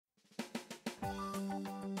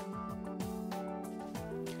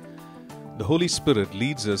The Holy Spirit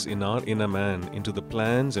leads us in our inner man into the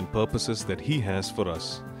plans and purposes that He has for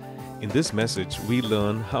us. In this message, we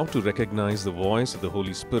learn how to recognize the voice of the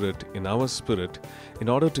Holy Spirit in our spirit in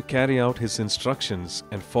order to carry out His instructions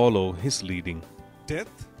and follow His leading.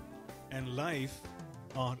 Death and life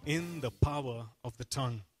are in the power of the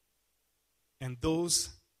tongue, and those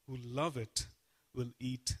who love it will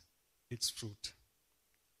eat its fruit.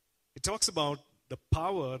 It talks about the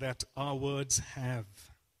power that our words have,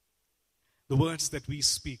 the words that we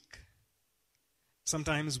speak.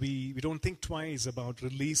 Sometimes we don't think twice about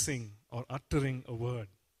releasing or uttering a word.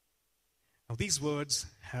 Now, these words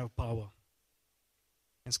have power.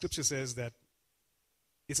 And Scripture says that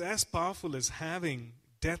it's as powerful as having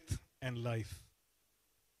death and life.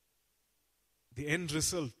 The end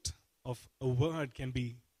result of a word can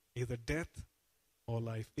be either death or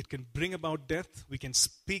life. It can bring about death. We can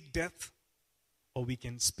speak death, or we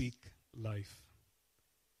can speak life.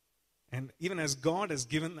 And even as God has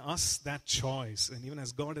given us that choice, and even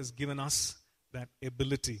as God has given us that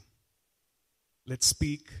ability, let's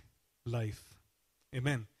speak life.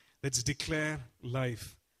 Amen. Let's declare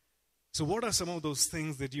life. So what are some of those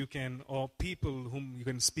things that you can, or people whom you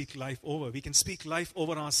can speak life over? We can speak life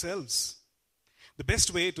over ourselves. The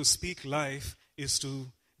best way to speak life is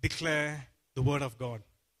to declare the Word of God.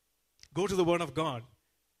 Go to the Word of God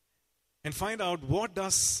and find out, what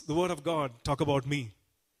does the Word of God talk about me?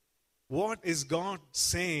 What is God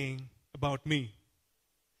saying about me?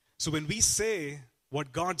 So when we say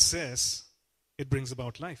what God says, it brings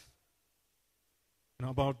about life. You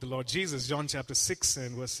know, about the Lord Jesus, John chapter 6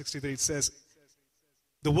 and verse 63, it says,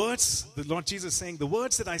 the words, the Lord Jesus saying, the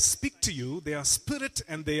words that I speak to you, they are spirit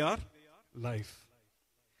and they are life.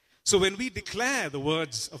 So when we declare the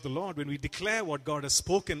words of the Lord, when we declare what God has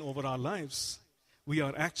spoken over our lives, we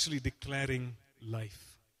are actually declaring life.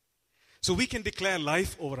 So we can declare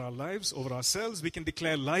life over our lives, over ourselves. We can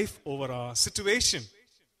declare life over our situation.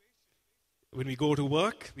 When we go to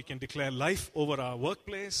work, we can declare life over our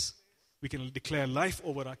workplace. We can declare life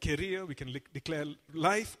over our career. We can declare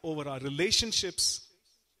life over our relationships.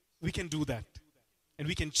 We can do that. And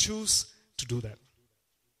we can choose to do that.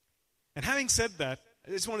 And having said that,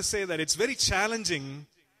 I just want to say that it's very challenging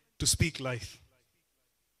to speak life.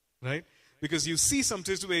 Right? Because you see some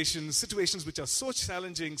situations which are so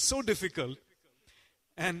challenging, so difficult,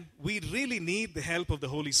 and we really need the help of the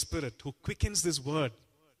Holy Spirit who quickens this word,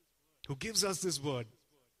 who gives us this word,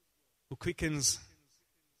 who quickens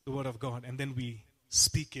the word of God, and then we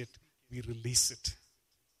speak it, we release it,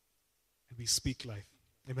 and we speak life.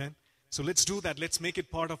 Amen? So let's do that. Let's make it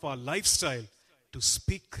part of our lifestyle to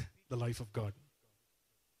speak the life of God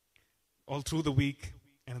all through the week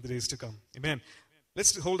and in the days to come. Amen.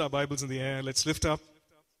 Let's hold our Bibles in the air. Let's lift up.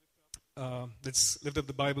 Let's lift up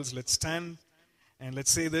the Bibles. Let's stand and let's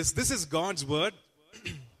say this. This is God's word.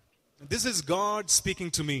 This is God speaking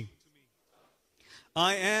to me.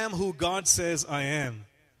 I am who God says I am.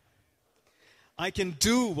 I can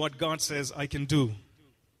do what God says I can do.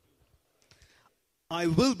 I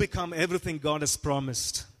will become everything God has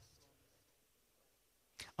promised.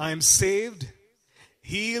 I am saved,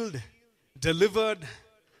 healed, delivered,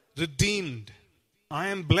 redeemed. I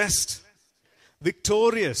am blessed,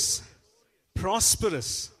 victorious,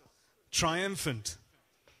 prosperous, triumphant.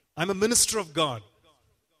 I'm a minister of God,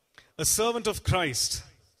 a servant of Christ,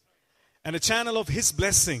 and a channel of His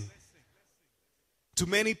blessing to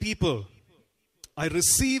many people. I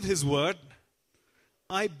receive His word,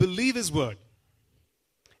 I believe His word,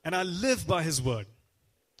 and I live by His word.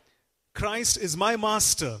 Christ is my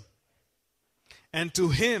master, and to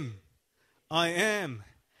Him I am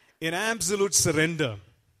in absolute surrender.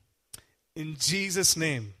 In Jesus'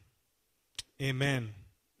 name, amen.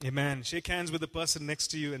 Amen. Shake hands with the person next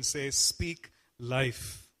to you and say, speak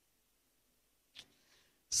life.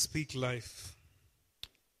 Speak life.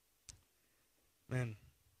 Amen.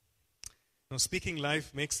 Now, speaking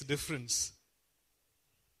life makes a difference.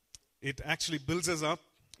 It actually builds us up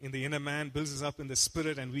in the inner man, builds us up in the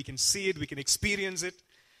spirit, and we can see it, we can experience it.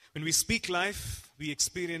 When we speak life, we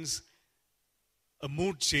experience a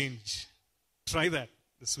mood change. Try that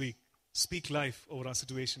this week. Speak life over our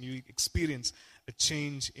situation. You experience a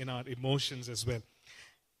change in our emotions as well.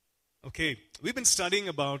 Okay, we've been studying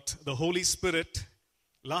about the Holy Spirit.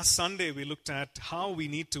 Last Sunday, we looked at how we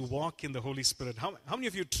need to walk in the Holy Spirit. How many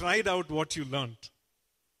of you tried out what you learned?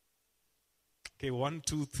 Okay, 1,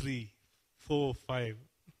 2, 3, 4, 5.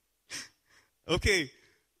 Okay,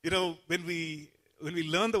 you know, when we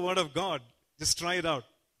learn the Word of God, just try it out.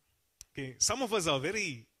 Okay, some of us are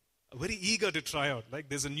very eager to try out. Like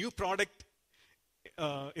there's a new product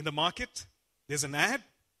in the market, there's an ad,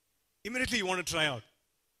 immediately you want to try out.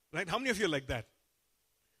 Right? How many of you are like that?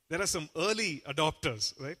 There are some early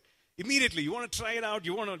adopters, right? Immediately, you want to try it out.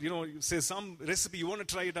 You want to, you say some recipe, you want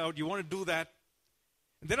to try it out. You want to do that.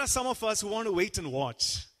 And there are some of us who want to wait and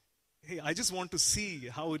watch. Hey, I just want to see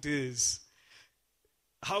how it is,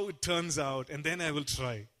 how it turns out, and then I will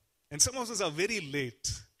try. And some of us are very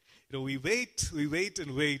late. We wait,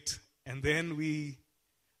 and then we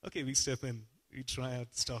step in, we try out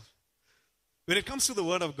stuff. When it comes to the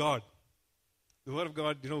Word of God,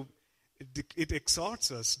 it exhorts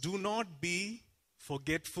us, do not be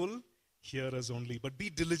forgetful hearers only, but be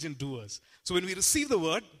diligent doers. So when we receive the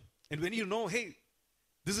Word, and when you know, hey,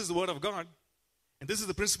 this is the Word of God, and this is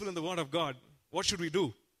the principle in the Word of God, what should we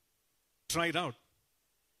do? Try it out.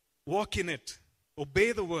 Walk in it.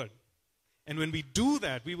 Obey the Word. And when we do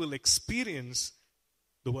that, we will experience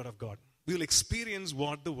the Word of God. We will experience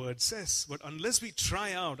what the Word says. But unless we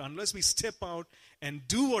try out, unless we step out and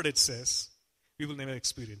do what it says, we will never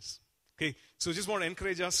experience. Okay, so just want to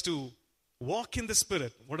encourage us to walk in the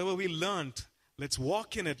Spirit. Whatever we learned, let's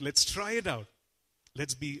walk in it. Let's try it out.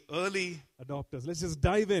 Let's be early adopters. Let's just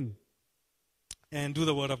dive in and do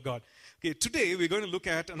the Word of God. Okay, today we're going to look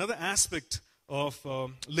at another aspect of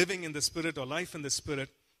living in the Spirit or life in the Spirit,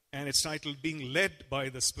 and it's titled Being Led by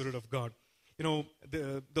the Spirit of God.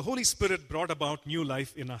 The Holy Spirit brought about new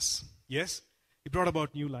life in us. Yes? He brought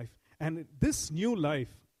about new life. And this new life,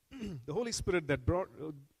 the Holy Spirit that brought...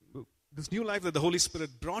 This new life that the Holy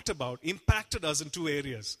Spirit brought about impacted us in two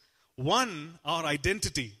areas. One, our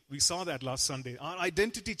identity. We saw that last Sunday. Our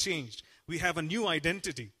identity changed. We have a new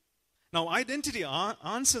identity. Now, identity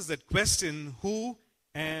answers that question, who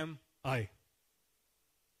am I?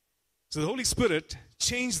 So the Holy Spirit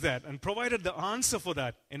changed that and provided the answer for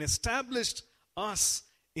that and established us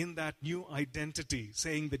in that new identity,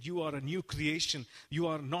 saying that you are a new creation. You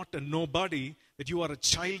are not a nobody, that you are a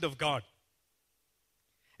child of God.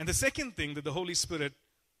 And the second thing that the Holy Spirit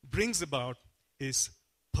brings about is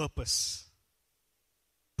purpose.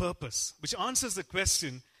 Purpose, which answers the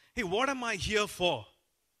question, hey, what am I here for?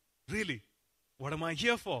 Really, what am I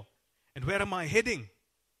here for? And where am I heading?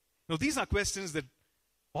 Now, these are questions that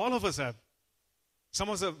all of us have. Some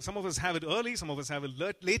of us have it early, some of us have it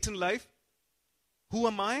late in life. Who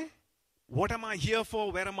am I? What am I here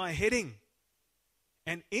for? Where am I heading?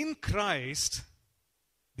 And in Christ,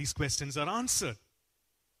 these questions are answered.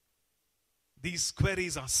 These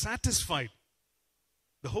queries are satisfied.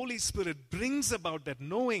 The Holy Spirit brings about that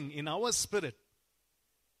knowing in our spirit.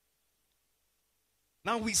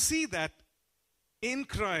 Now we see that in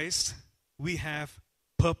Christ we have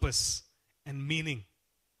purpose and meaning.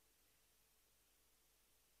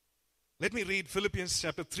 Let me read Philippians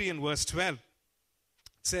chapter 3 and verse 12. It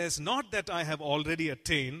says, not that I have already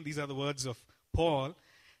attained, these are the words of Paul,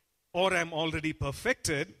 or am already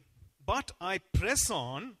perfected, but I press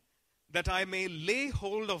on that I may lay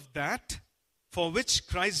hold of that for which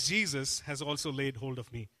Christ Jesus has also laid hold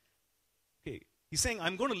of me. Okay, he's saying,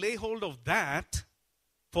 I'm going to lay hold of that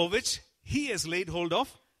for which he has laid hold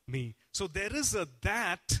of me. So there is a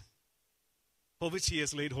that for which he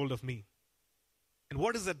has laid hold of me. And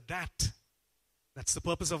what is that? That's the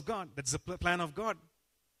purpose of God. That's the plan of God.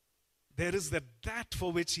 There is that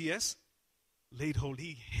for which he has laid hold.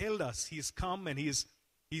 He held us. He has come and he's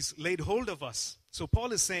laid hold of us. So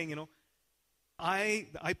Paul is saying,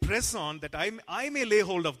 I press on that I may lay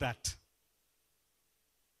hold of that.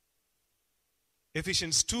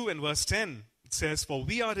 Ephesians 2 and verse 10, it says, for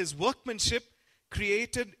we are his workmanship,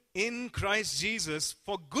 created in Christ Jesus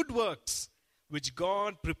for good works, which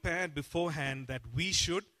God prepared beforehand that we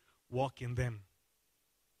should walk in them.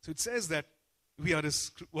 So it says that we are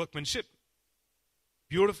his workmanship.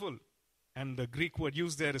 Beautiful. And the Greek word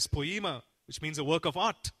used there is poema, which means a work of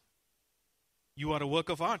art. You are a work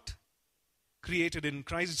of art. Created in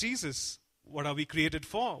Christ Jesus. What are we created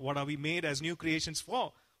for? What are we made as new creations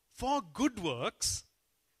for? For good works,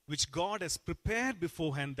 which God has prepared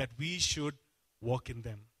beforehand that we should walk in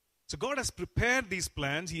them. So God has prepared these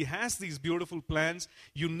plans. He has these beautiful plans,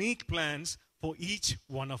 unique plans for each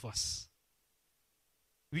one of us.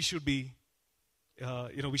 We should be,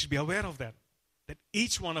 we should be aware of that. That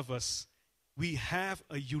each one of us, we have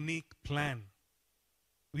a unique plan.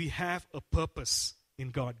 We have a purpose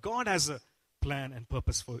in God. God has a plan and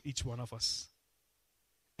purpose for each one of us.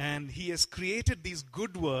 And he has created these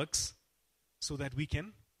good works so that we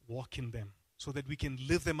can walk in them, so that we can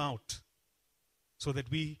live them out, so that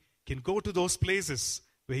we can go to those places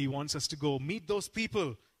where he wants us to go, meet those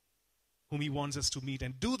people whom he wants us to meet,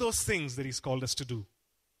 and do those things that he's called us to do.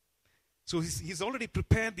 So he's already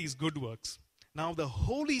prepared these good works. Now the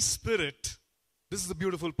Holy Spirit, this is the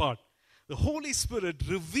beautiful part, the Holy Spirit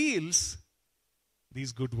reveals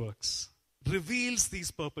these good works, reveals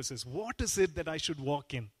these purposes. What is it that I should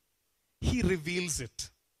walk in? He reveals it.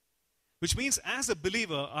 Which means as a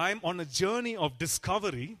believer, I'm on a journey of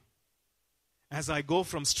discovery as I go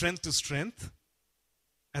from strength to strength,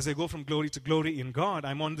 as I go from glory to glory in God.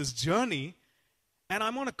 I'm on this journey, and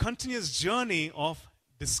I'm on a continuous journey of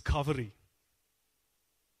discovery.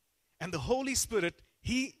 And the Holy Spirit,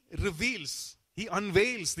 He reveals, He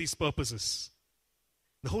unveils these purposes.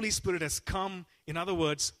 The Holy Spirit has come, in other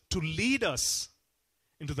words, to lead us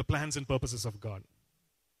into the plans and purposes of God.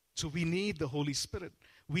 So we need the Holy Spirit.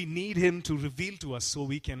 We need Him to reveal to us so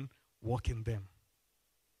we can walk in them.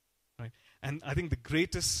 Right? And I think the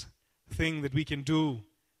greatest thing that we can do,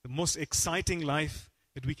 the most exciting life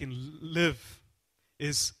that we can live,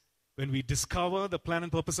 is when we discover the plan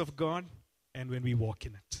and purpose of God and when we walk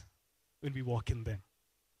in it. When we walk in them.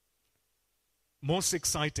 Most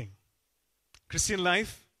exciting. Christian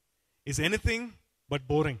life is anything but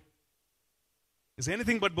boring. It's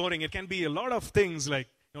anything but boring. It can be a lot of things like,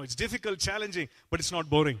 it's difficult, challenging, but it's not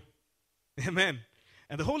boring. Amen.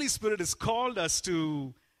 And the Holy Spirit has called us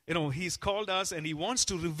to, He's called us and He wants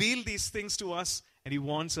to reveal these things to us and He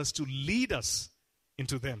wants us to lead us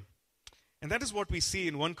into them. And that is what we see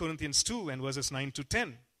in 1 Corinthians 2 and verses 9 to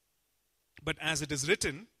 10. But as it is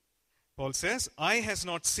written, Paul says, eye has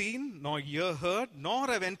not seen, nor ear heard, nor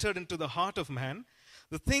have entered into the heart of man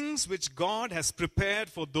the things which God has prepared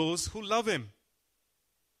for those who love Him.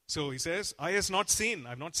 So he says, eye has not seen.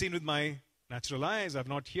 I've not seen with my natural eyes. I've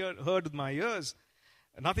not heard with my ears.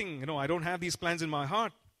 Nothing, I don't have these plans in my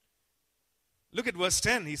heart. Look at verse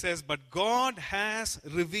 10. He says, but God has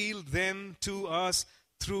revealed them to us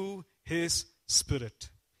through His Spirit.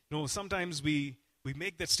 Sometimes we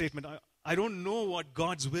make that statement, I don't know what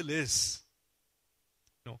God's will is.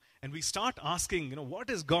 And we start asking, what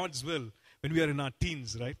is God's will when we are in our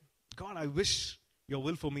teens, right? God, I wish your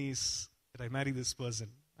will for me is that I marry this person.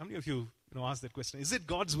 How many of you, ask that question? Is it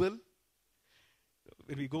God's will?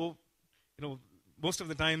 When we go, most of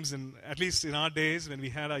the times, at least in our days, when we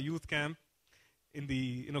had our youth camp, in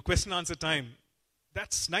the, question answer time,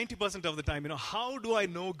 that's 90% of the time, how do I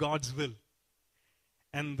know God's will?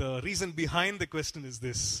 And the reason behind the question is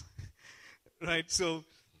this, right? So,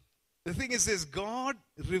 the thing is this, God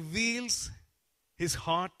reveals His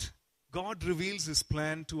heart, God reveals His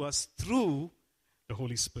plan to us through the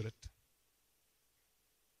Holy Spirit.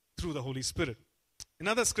 Through the Holy Spirit.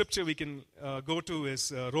 Another scripture we can go to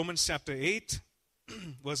is Romans chapter 8,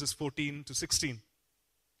 verses 14 to 16.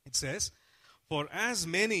 It says, for as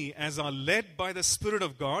many as are led by the Spirit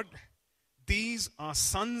of God, these are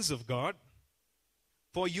sons of God.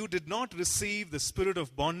 For you did not receive the spirit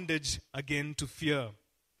of bondage again to fear,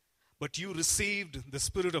 but you received the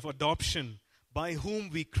spirit of adoption, by whom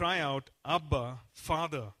we cry out, Abba,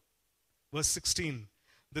 Father. Verse 16,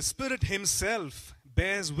 the Spirit Himself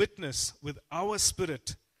bears witness with our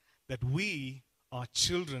spirit that we are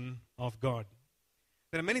children of God.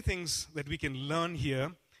 There are many things that we can learn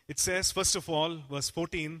here. It says, first of all, verse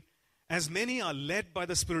 14, as many are led by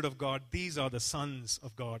the Spirit of God, these are the sons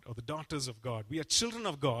of God or the daughters of God. We are children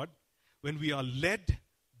of God when we are led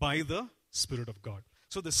by the Spirit of God.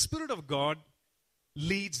 So the Spirit of God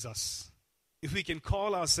leads us. If we can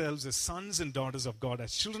call ourselves as sons and daughters of God,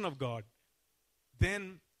 as children of God,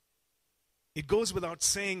 then it goes without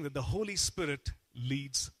saying that the Holy Spirit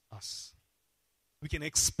leads us. We can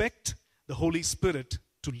expect the Holy Spirit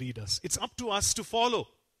to lead us. It's up to us to follow,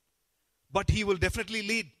 but He will definitely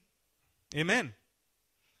lead. Amen.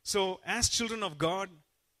 So, as children of God,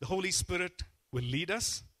 the Holy Spirit will lead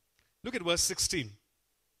us. Look at verse 16.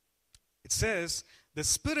 It says, the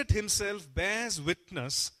Spirit Himself bears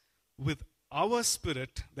witness with our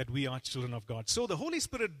spirit that we are children of God. So, the Holy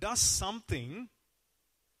Spirit does something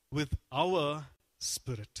with our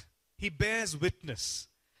spirit. He bears witness.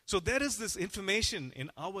 So there is this information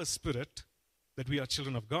in our spirit that we are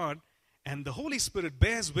children of God, and the Holy Spirit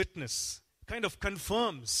bears witness, kind of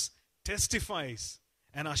confirms, testifies,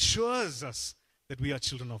 and assures us that we are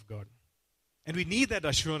children of God. And we need that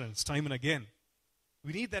assurance time and again.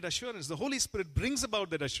 We need that assurance. The Holy Spirit brings about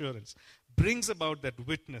that assurance, brings about that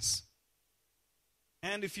witness.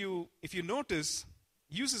 And if you notice,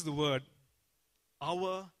 uses the word,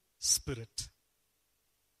 our spirit.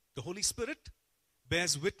 The Holy Spirit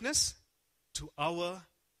bears witness to our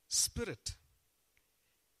spirit.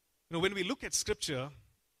 When we look at Scripture,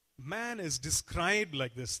 man is described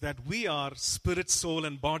like this, that we are spirit, soul,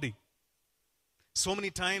 and body. So many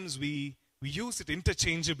times we use it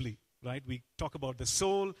interchangeably, right? We talk about the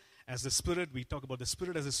soul as the spirit, we talk about the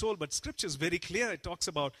spirit as the soul, but Scripture is very clear. It talks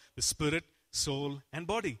about the spirit, soul, and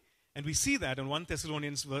body. And we see that in 1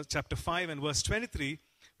 Thessalonians chapter 5 and verse 23,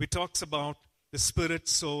 which talks about the spirit,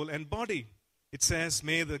 soul, and body. It says,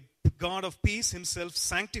 may the God of peace himself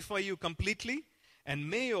sanctify you completely, and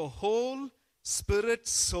may your whole spirit,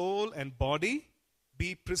 soul, and body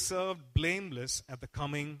be preserved blameless at the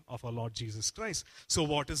coming of our Lord Jesus Christ. So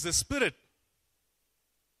what is the spirit?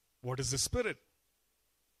 What is the spirit?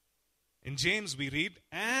 In James we read,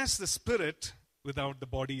 as the spirit without the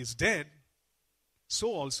body is dead,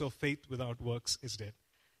 so also faith without works is dead.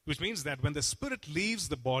 Which means that when the spirit leaves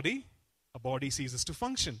the body, a body ceases to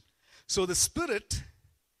function. So the spirit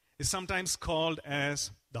is sometimes called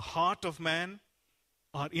as the heart of man,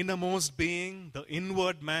 our innermost being, the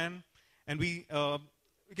inward man. And we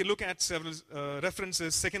can look at several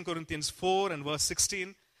references, 2 Corinthians 4 and verse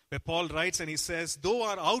 16, where Paul writes and he says, though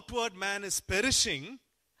our outward man is perishing,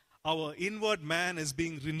 our inward man is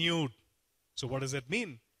being renewed. So what does that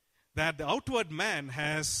mean? That the outward man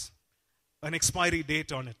has an expiry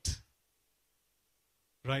date on it.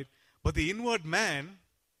 Right? But the inward man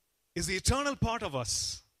is the eternal part of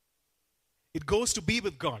us. It goes to be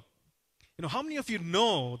with God. You know, how many of you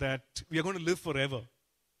know that we are going to live forever?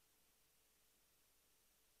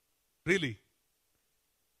 Really?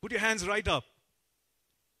 Put your hands right up.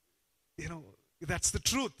 You know, that's the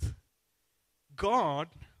truth. God,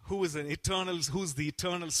 who's the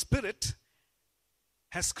eternal spirit,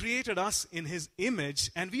 has created us in his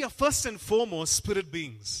image, and we are first and foremost spirit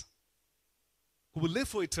beings who will live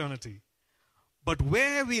for eternity. But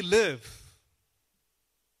where we live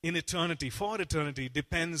in eternity, for eternity,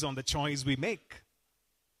 depends on the choice we make.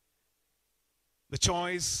 The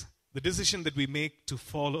choice, the decision that we make to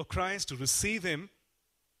follow Christ, to receive him,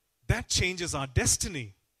 that changes our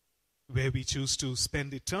destiny, where we choose to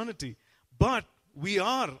spend eternity. But we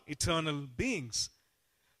are eternal beings.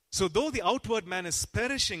 So though the outward man is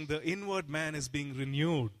perishing, the inward man is being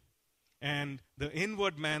renewed. And the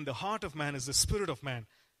inward man, the heart of man, is the spirit of man.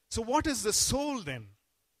 So what is the soul then?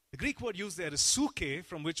 The Greek word used there is psyche,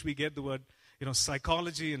 from which we get the word,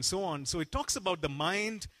 psychology and so on. So it talks about the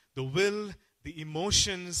mind, the will, the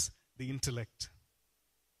emotions, the intellect.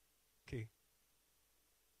 Okay.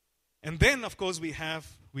 And then, of course, we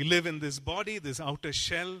live in this body, this outer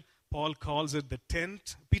shell. Paul calls it the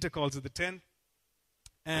tent. Peter calls it the tent.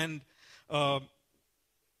 And I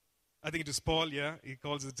think it is Paul, he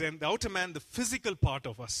calls it the tent. The outer man, the physical part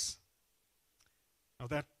of us. Now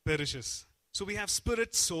that perishes. So we have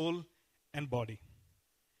spirit, soul, and body.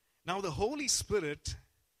 Now the Holy Spirit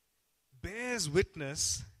bears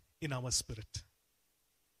witness in our spirit.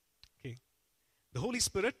 Okay. The Holy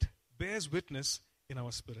Spirit bears witness in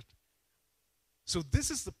our spirit. So this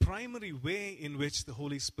is the primary way in which the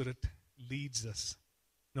Holy Spirit leads us.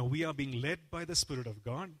 Now we are being led by the Spirit of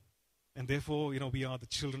God, and therefore, we are the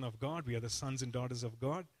children of God. We are the sons and daughters of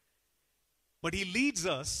God. But he leads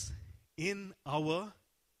us in our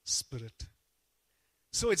spirit.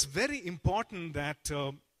 So it's very important that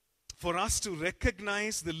for us to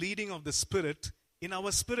recognize the leading of the Spirit in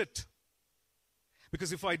our spirit.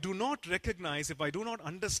 Because if I do not recognize, if I do not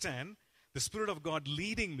understand the Spirit of God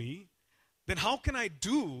leading me, then how can I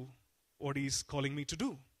do what he's calling me to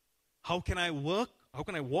do? How can I work? How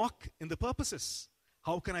can I walk in the purposes?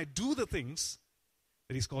 How can I do the things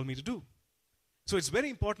that he's called me to do? So it's very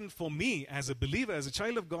important for me as a believer, as a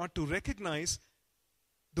child of God, to recognize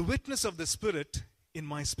the witness of the Spirit in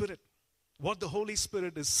my spirit. What the Holy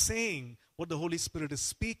Spirit is saying, what the Holy Spirit is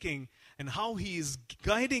speaking, and how he is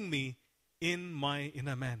guiding me in my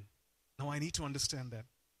inner man. Now I need to understand that.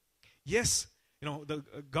 Yes,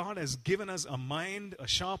 God has given us a mind, a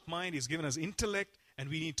sharp mind. He's given us intellect, and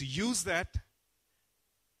we need to use that.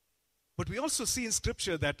 But we also see in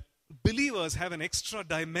Scripture that believers have an extra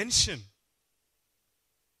dimension.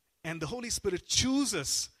 And the Holy Spirit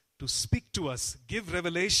chooses to speak to us, give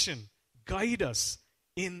revelation, guide us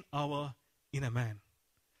in our inner man.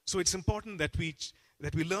 So it's important that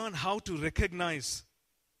we learn how to recognize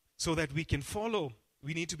so that we can follow.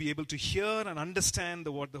 We need to be able to hear and understand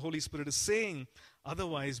what the Holy Spirit is saying.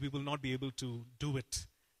 Otherwise, we will not be able to do it.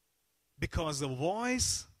 Because the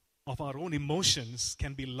voice of our own emotions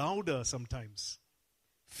can be louder sometimes.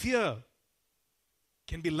 Fear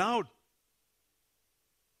can be loud.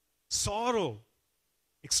 Sorrow,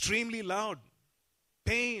 extremely loud.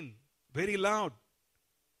 Pain, very loud.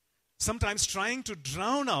 Sometimes trying to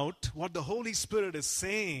drown out what the Holy Spirit is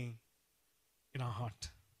saying in our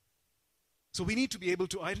heart. So we need to be able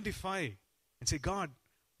to identify and say, God,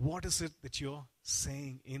 what is it that you're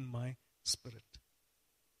saying in my spirit?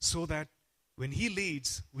 So that when he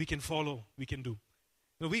leads, we can follow, we can do.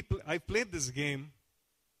 I played this game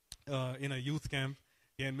in a youth camp.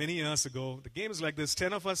 And many years ago, the game is like this: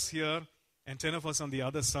 10 of us here and 10 of us on the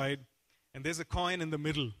other side, and there's a coin in the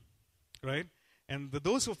middle, right? And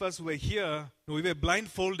those of us who were here, we were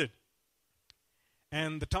blindfolded.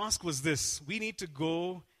 And the task was this: we need to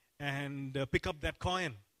go and pick up that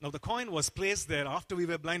coin. Now, the coin was placed there after we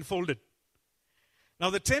were blindfolded. Now,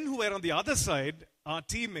 the 10 who were on the other side, our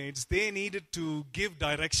teammates, they needed to give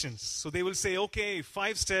directions. So they will say, okay,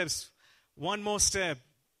 5 steps, 1 more step,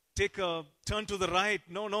 take a turn to the right.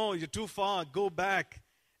 No, you're too far, go back,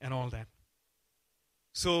 and all that.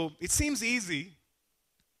 So it seems easy,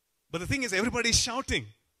 but the thing is, everybody's shouting.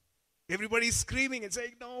 Everybody's screaming and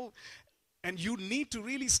saying, no. And you need to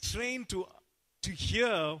really strain to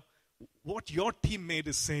hear what your teammate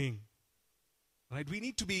is saying. Right? We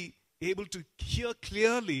need to be able to hear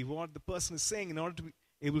clearly what the person is saying in order to be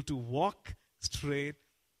able to walk straight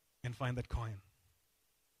and find that coin.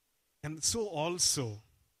 And so also,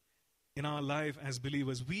 in our life as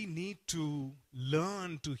believers, we need to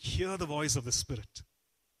learn to hear the voice of the Spirit.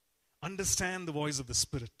 Understand the voice of the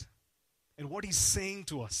Spirit and what He's saying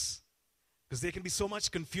to us. Because there can be so much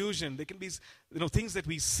confusion. There can be, things that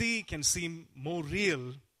we see can seem more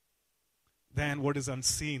real than what is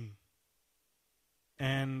unseen.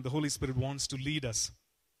 And the Holy Spirit wants to lead us.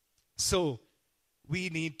 So, we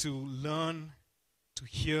need to learn to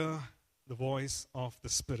hear the voice of the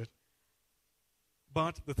Spirit.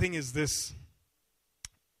 But the thing is this,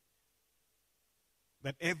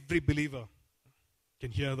 that every believer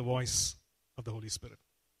can hear the voice of the Holy Spirit.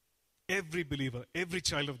 Every believer, every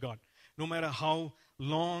child of God. No matter how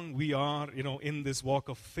long we are, in this walk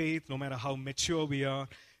of faith, no matter how mature we are,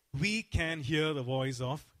 we can hear the voice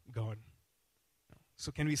of God.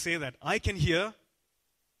 So can we say that? I can hear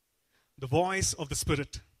the voice of the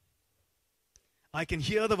Spirit. I can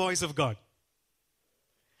hear the voice of God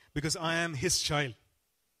because I am His child.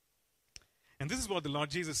 And this is what the Lord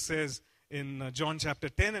Jesus says in John chapter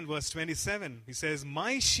 10 and verse 27. He says,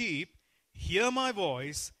 my sheep hear my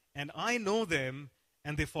voice, and I know them,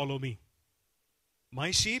 and they follow me. My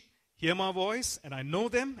sheep hear my voice, and I know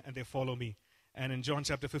them, and they follow me. And in John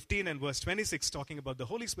chapter 15 and verse 26, talking about the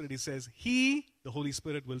Holy Spirit, He says, He, the Holy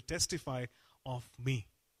Spirit, will testify of me.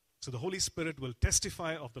 So the Holy Spirit will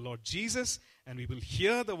testify of the Lord Jesus, and we will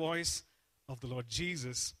hear the voice of the Lord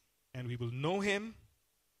Jesus, and we will know Him,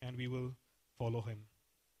 and we will follow Him.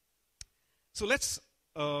 So let's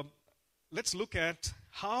look at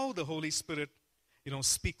how the Holy Spirit,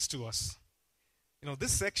 speaks to us.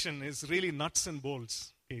 This section is really nuts and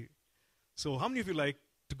bolts. Okay. So how many of you like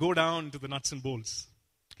to go down to the nuts and bolts?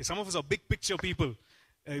 Okay, some of us are big picture people.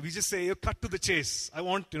 We just say, cut to the chase. I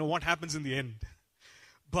want, what happens in the end.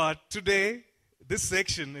 But today, this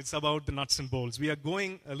section, it's about the nuts and bolts. We are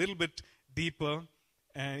going a little bit deeper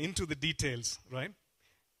into the details, right?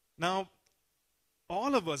 Now,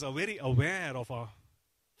 all of us are very aware of our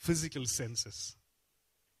physical senses,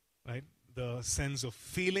 right? The sense of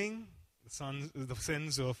feeling, the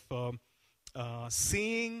sense of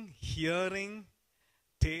seeing, hearing,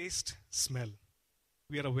 taste, smell.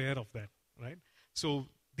 We are aware of that, right? So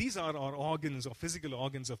these are our organs, or physical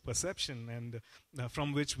organs of perception, and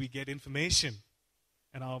from which we get information.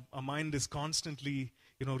 And our mind is constantly,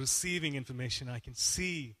 receiving information. I can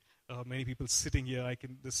see many people sitting here.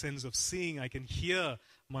 The sense of seeing. I can hear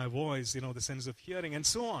my voice, the sense of hearing, and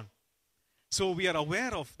so on. So we are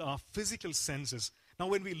aware of our physical senses. Now,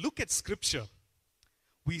 when we look at Scripture,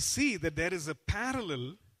 we see that there is a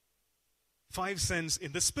parallel 5 sense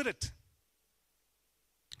in the Spirit.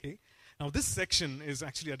 Okay. Now, this section is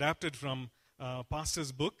actually adapted from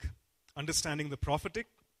Pastor's book, Understanding the Prophetic.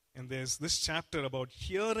 And there's this chapter about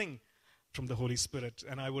hearing from the Holy Spirit.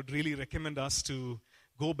 And I would really recommend us to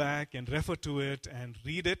go back and refer to it and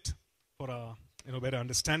read it for a better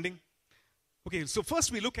understanding. Okay, so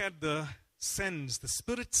first we look at the sense, the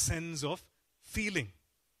Spirit sense of feeling.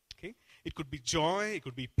 Okay, it could be joy, it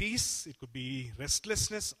could be peace, it could be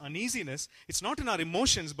restlessness, uneasiness. It's not in our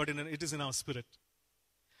emotions, but it is in our spirit.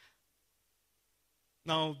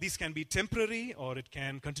 Now, these can be temporary, or it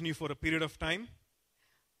can continue for a period of time.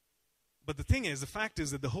 But the fact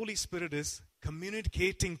is that the Holy Spirit is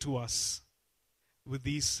communicating to us with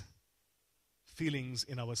these feelings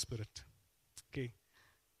in our spirit. Okay,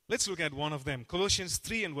 let's look at one of them. Colossians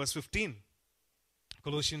 3 and verse 15.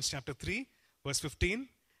 Colossians chapter 3, verse 15.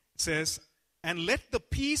 It says, and let the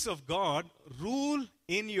peace of God rule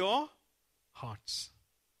in your hearts.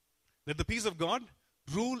 Let the peace of God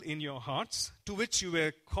rule in your hearts, to which you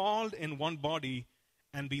were called in one body,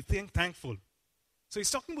 and be thankful. So he's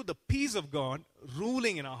talking about the peace of God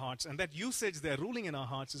ruling in our hearts. And that usage there, ruling in our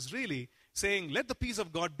hearts, is really saying, let the peace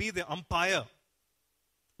of God be the umpire.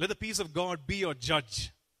 Let the peace of God be your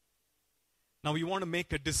judge. Now you want to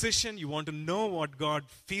make a decision. You want to know what God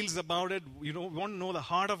feels about it. You want to know the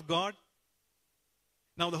heart of God.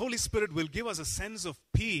 Now the Holy Spirit will give us a sense of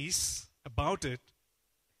peace about it.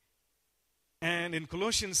 And in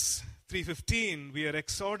Colossians 3:15, we are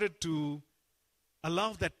exhorted to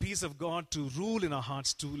allow that peace of God to rule in our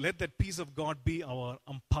hearts, to let that peace of God be our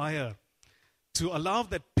umpire, to allow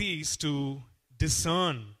that peace to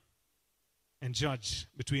discern and judge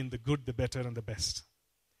between the good, the better, and the best.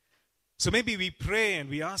 So maybe we pray and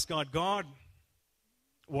we ask God, God,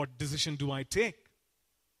 what decision do I take?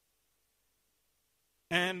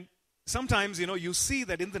 And sometimes, you see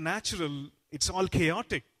that in the natural, it's all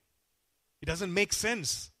chaotic. It doesn't make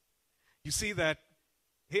sense. You see that,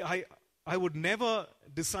 hey, I would never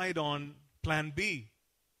decide on plan B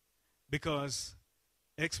because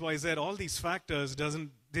X, Y, Z, all these factors,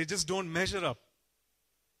 they just don't measure up.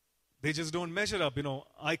 They just don't measure up.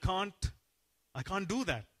 I can't do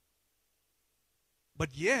that.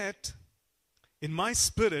 But yet, in my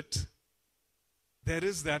spirit, there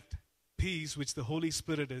is that peace which the Holy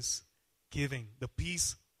Spirit is giving, the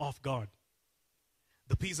peace of God.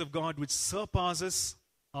 The peace of God which surpasses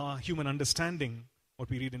our human understanding, what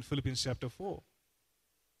we read in Philippians chapter 4.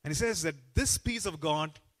 And he says that this peace of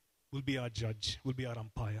God will be our judge, will be our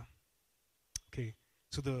umpire. Okay,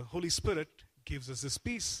 so the Holy Spirit gives us this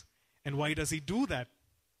peace. And why does he do that?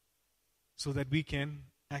 So that we can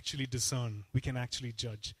actually discern, we can actually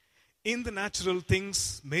judge. In the natural,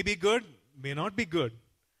 things may be good, may not be good,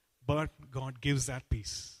 but God gives that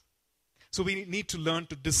peace. So we need to learn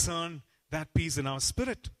to discern that peace in our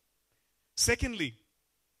spirit. Secondly,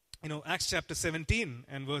 Acts chapter 17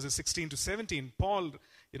 and verses 16 to 17, Paul,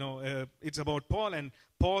 it's about Paul, and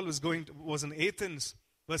Paul was in Athens.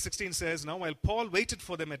 Verse 16 says, now while Paul waited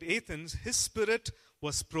for them at Athens, his spirit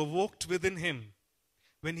was provoked within him.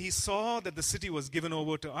 When he saw that the city was given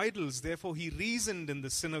over to idols, therefore he reasoned in the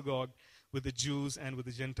synagogue with the Jews and with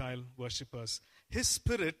the Gentile worshippers. His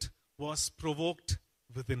spirit was provoked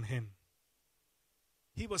within him.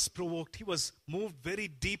 He was provoked. He was moved very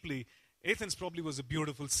deeply. Athens probably was a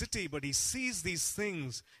beautiful city, but he sees these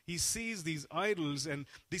things. He sees these idols and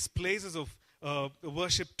these places of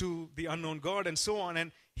worship to the unknown God and so on.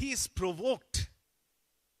 And he is provoked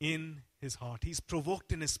in his heart. He's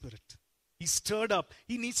provoked in his spirit. He's stirred up.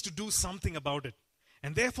 He needs to do something about it.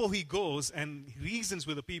 And therefore he goes and reasons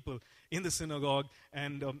with the people in the synagogue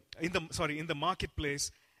and in the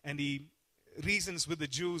marketplace, and he reasons with the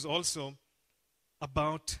Jews also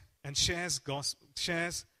about and shares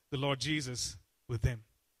the Lord Jesus with them.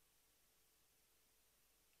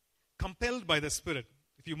 Compelled by the Spirit.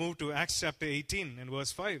 If you move to Acts chapter 18 and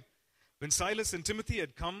verse 5, when Silas and Timothy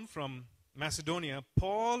had come from Macedonia,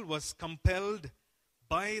 Paul was compelled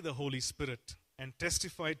by the Holy Spirit and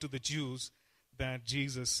testified to the Jews that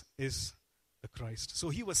Jesus is the Christ. So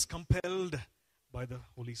he was compelled by the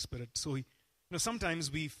Holy Spirit. So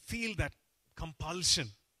sometimes we feel that compulsion.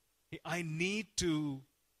 I need to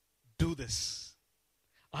do this.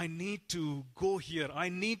 I need to go here. I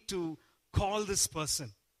need to call this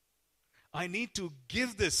person. I need to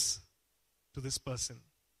give this to this person.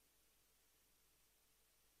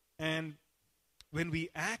 And when we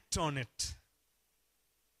act on it,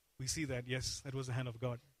 we see that, yes, that was the hand of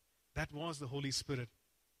God. That was the Holy Spirit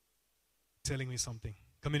telling me something,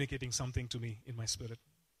 communicating something to me in my spirit.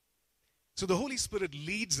 So the Holy Spirit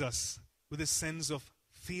leads us with a sense of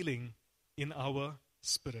feeling in our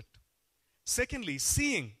spirit. Secondly,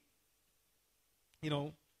 seeing.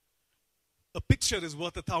 A picture is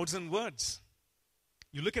worth 1,000 words.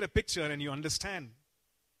 You look at a picture and you understand.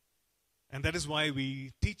 And that is why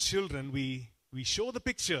we teach children, we show the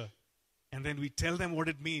picture and then we tell them what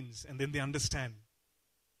it means and then they understand.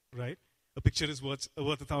 Right? A picture is worth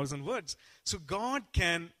 1,000 words. So God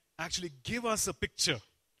can actually give us a picture.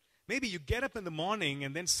 Maybe you get up in the morning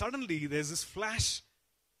and then suddenly there's this flash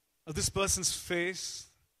of this person's face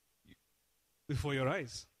before your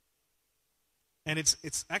eyes. And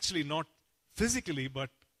it's actually not physically, but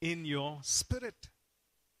in your spirit.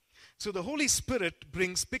 So the Holy Spirit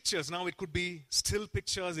brings pictures. Now it could be still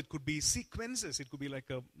pictures, it could be sequences, it could be like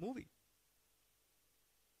a movie.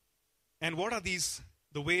 And what are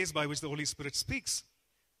the ways by which the Holy Spirit speaks?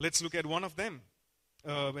 Let's look at one of them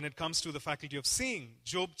when it comes to the faculty of seeing.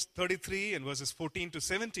 Job 33 and verses 14 to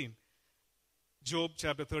 17. Job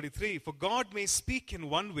chapter 33. For God may speak in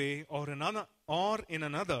one way or in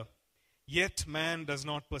another, yet man does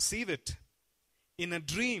not perceive it. In a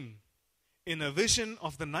dream, in a vision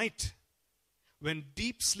of the night, when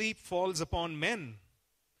deep sleep falls upon men,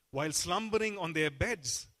 while slumbering on their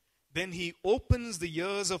beds, then he opens the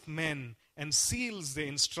ears of men and seals the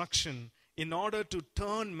instruction in order to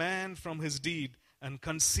turn man from his deed and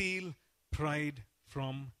conceal pride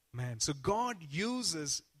from man. So God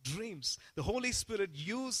uses dreams. The Holy Spirit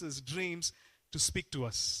uses dreams to speak to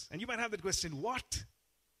us. And you might have that question, what?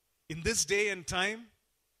 In this day and time?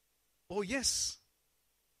 Oh yes,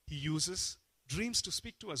 He uses dreams to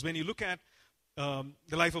speak to us. When you look at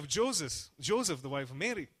the life of Joseph, the wife of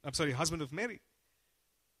Mary, husband of Mary,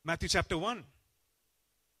 Matthew chapter 1,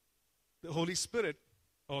 the Holy Spirit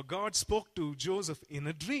or God spoke to Joseph in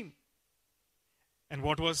a dream. And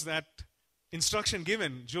what was that instruction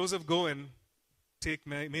given? Joseph, go and take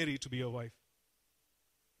Mary to be your wife.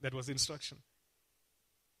 That was the instruction.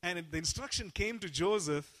 And the instruction came to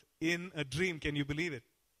Joseph in a dream. Can you believe it?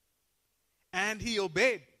 And he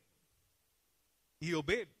obeyed. He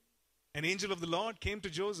obeyed. An angel of the Lord came to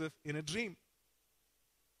Joseph in a dream.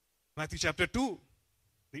 Matthew chapter 2.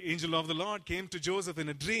 The angel of the Lord came to Joseph in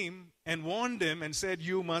a dream and warned him and said,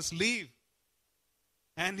 you must leave.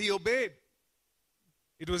 And he obeyed.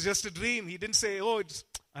 It was just a dream. He didn't say,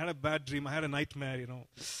 I had a bad dream. I had a nightmare,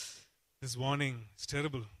 This warning, it's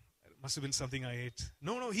terrible. It must have been something I ate.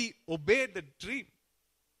 No, he obeyed the dream.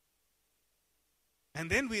 And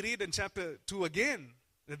then we read in chapter 2 again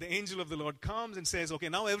that the angel of the Lord comes and says, okay,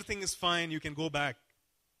 now everything is fine. You can go back.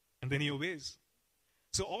 And then he obeys.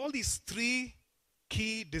 So all these three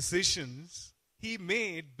key decisions he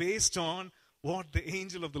made based on what the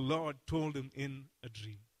angel of the Lord told him in a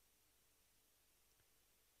dream.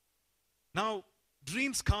 Now,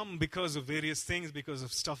 dreams come because of various things, because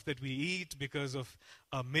of stuff that we eat, because of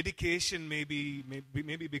medication, maybe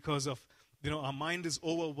because of, our mind is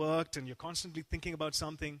overworked and you're constantly thinking about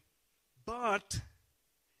something. But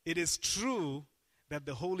it is true that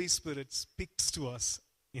the Holy Spirit speaks to us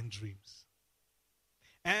in dreams.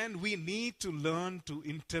 And we need to learn to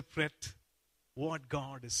interpret what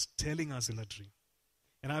God is telling us in a dream.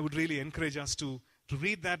 And I would really encourage us to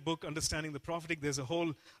read that book, Understanding the Prophetic. There's a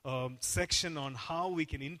whole section on how we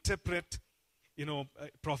can interpret,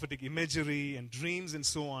 prophetic imagery and dreams and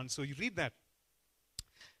so on. So you read that.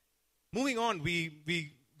 Moving on,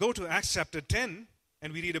 we go to Acts chapter 10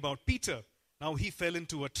 and we read about Peter. Now he fell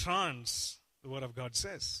into a trance, the Word of God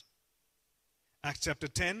says. Acts chapter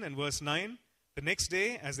 10 and verse 9. The next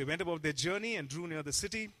day, as they went about their journey and drew near the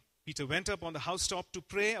city, Peter went up on the housetop to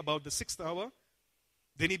pray about the 6th hour.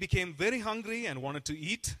 Then he became very hungry and wanted to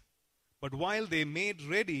eat. But while they made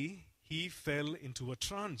ready, he fell into a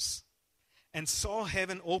trance and saw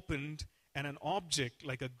heaven opened and an object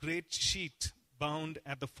like a great sheet bound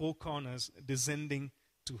at the four corners descending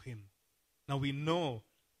to him. Now we know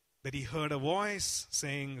that he heard a voice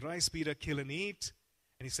saying, rise, Peter, kill and eat.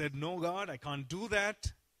 And he said, no, God, I can't do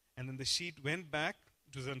that. And then the sheet went back.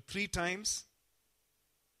 It was done 3 times.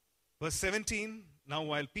 Verse 17, now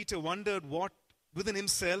while Peter wondered within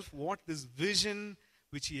himself what this vision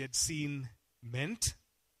which he had seen meant,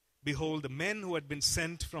 behold, the men who had been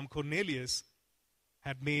sent from Cornelius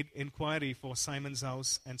had made inquiry for Simon's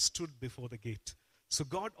house and stood before the gate. So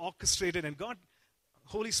God orchestrated and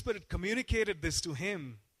Holy Spirit communicated this to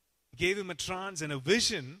him, gave him a trance and a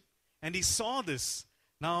vision, and he saw this.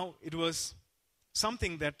 Now it was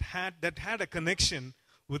something that had a connection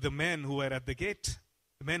with the men who were at the gate,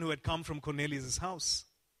 the men who had come from Cornelius' house.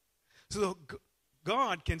 So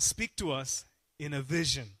God can speak to us in a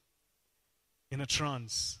vision, in a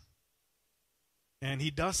trance. And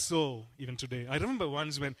he does so even today. I remember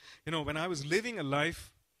once when I was living a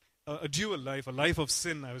life, a dual life, a life of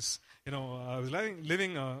sin. I was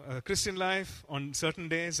living a Christian life on certain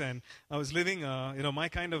days, and I was living, my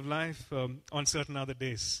kind of life on certain other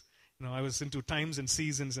days. I was into times and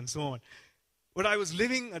seasons and so on. But I was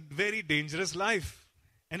living a very dangerous life,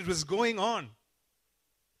 and it was going on.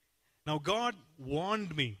 Now God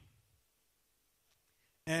warned me.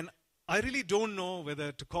 And I really don't know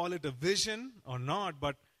whether to call it a vision or not,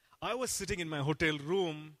 but I was sitting in my hotel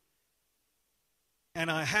room and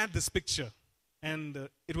I had this picture. And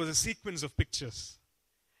it was a sequence of pictures.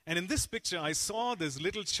 And in this picture, I saw this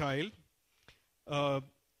little child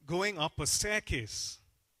going up a staircase.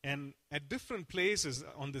 And at different places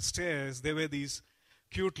on the stairs, there were these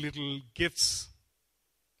cute little gifts.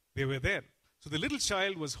 They were there. So the little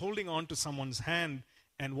child was holding on to someone's hand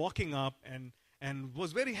and walking up and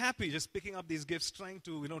was very happy just picking up these gifts, trying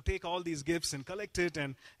to take all these gifts and collect it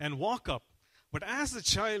and walk up. But as the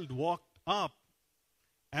child walked up,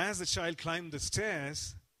 as the child climbed the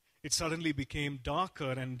stairs, it suddenly became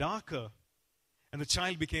darker and darker. And the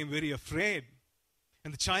child became very afraid.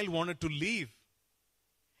 And the child wanted to leave.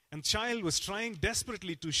 And the child was trying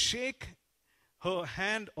desperately to shake her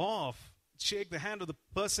hand off, shake the hand of the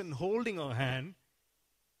person holding her hand.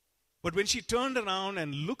 But when she turned around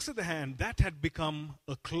and looks at the hand, that had become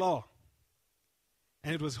a claw.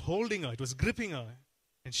 And it was holding her, it was gripping her,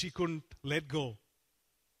 and she couldn't let go.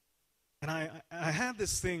 And I had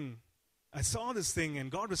this thing, I saw this thing, and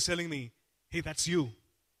God was telling me, hey, that's you.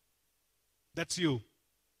 That's you. You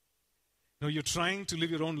know, you're trying to live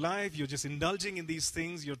your own life, you're just indulging in these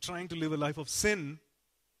things, you're trying to live a life of sin,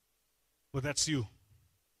 but that's you.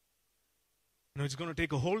 You know, it's going to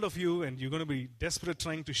take a hold of you, and you're going to be desperate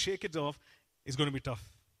trying to shake it off. It's going to be tough.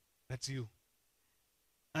 That's you.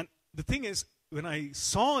 And the thing is, when I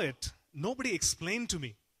saw it, nobody explained to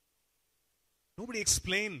me. Nobody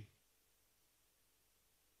explained.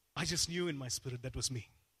 I just knew in my spirit that was me.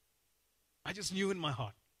 I just knew in my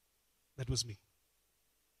heart that was me.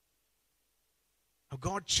 Now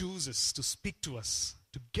God chooses to speak to us,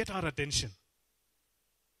 to get our attention.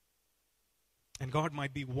 And God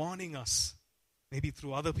might be warning us, maybe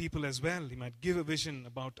through other people as well. He might give a vision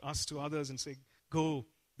about us to others and say, go,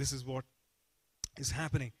 this is what is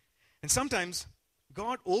happening. And sometimes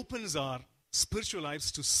God opens our spiritual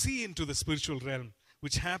lives to see into the spiritual realm,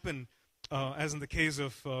 which happened as in the case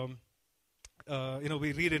of,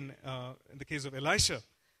 we read in the case of Elisha,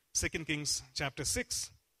 2 Kings chapter 6.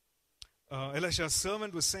 Elisha's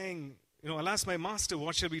servant was saying, alas, my master,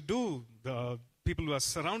 what shall we do? The people who are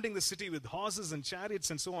surrounding the city with horses and chariots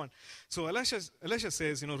and so on. So Elisha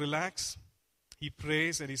says, relax. He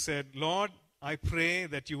prays and he said, Lord, I pray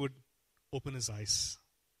that you would open his eyes.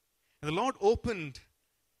 And the Lord opened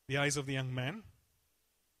the eyes of the young man,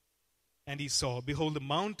 and he saw, behold, the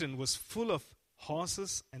mountain was full of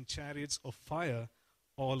horses and chariots of fire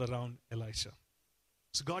all around Elisha.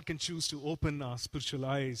 So God can choose to open our spiritual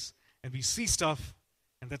eyes, and we see stuff,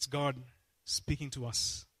 and that's God speaking to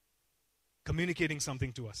us, communicating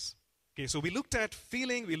something to us. Okay, so we looked at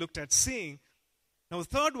feeling, we looked at seeing. Now the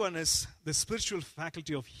third one is the spiritual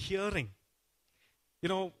faculty of hearing.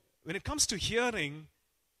 When it comes to hearing,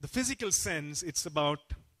 the physical sense, it's about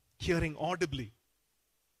hearing audibly.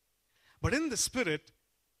 But in the spirit,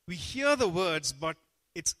 we hear the words, but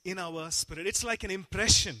it's in our spirit. It's like an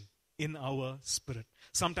impression in our spirit.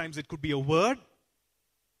 Sometimes it could be a word.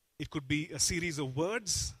 It could be a series of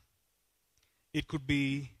words. It could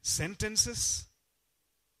be sentences.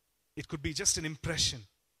 It could be just an impression,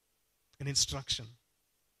 an instruction.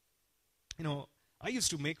 I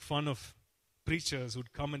used to make fun of preachers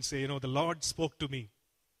who'd come and say, the Lord spoke to me.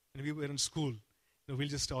 And we were in school. We'll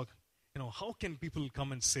just talk. How can people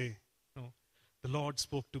come and say, the Lord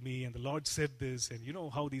spoke to me and the Lord said this, and you know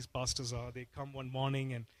how these pastors are. They come one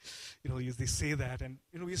morning and, they say that, and,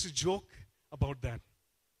 we used to joke about that.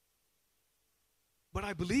 But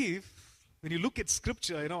I believe, when you look at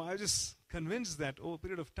Scripture, I was just convinced that over a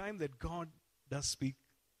period of time that God does speak.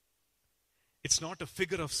 It's not a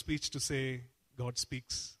figure of speech to say God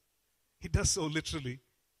speaks. He does so literally.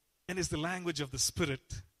 And it's the language of the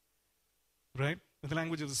Spirit, right? And the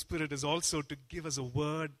language of the Spirit is also to give us a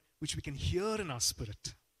word which we can hear in our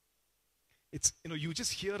spirit. It's, you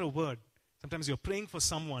just hear a word. Sometimes you're praying for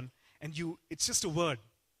someone and it's just a word.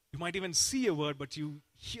 You might even see a word, but you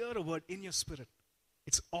hear a word in your spirit.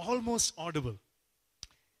 It's almost audible.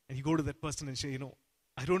 And you go to that person and say,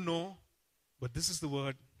 I don't know, but this is the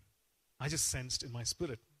word I just sensed in my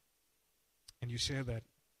spirit. And you share that.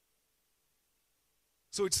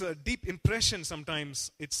 So it's a deep impression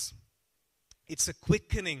sometimes. It's a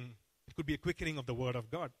quickening. It could be a quickening of the Word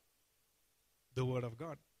of God. The Word of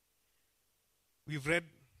God. We've read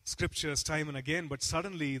Scriptures time and again, but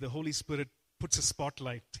suddenly the Holy Spirit puts a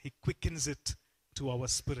spotlight. He quickens it to our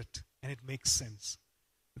spirit, and it makes sense.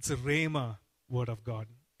 It's a rhema Word of God.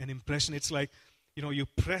 An impression. It's like, you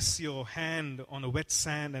press your hand on a wet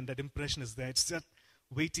sand and that impression is there. It's that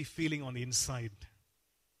weighty feeling on the inside.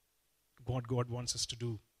 What God wants us to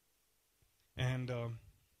do. And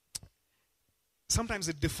sometimes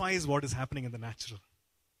it defies what is happening in the natural.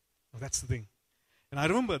 That's the thing. And I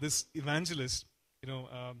remember this evangelist,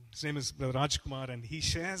 his name is Brother Rajkumar, and he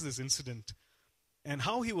shares this incident and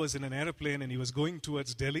how he was in an airplane and he was going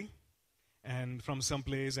towards Delhi and from some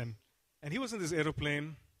place, and he was in this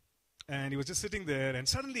airplane and he was just sitting there, and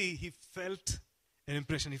suddenly he felt an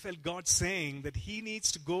impression. He felt God saying that he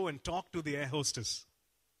needs to go and talk to the air hostess.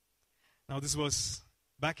 Now this was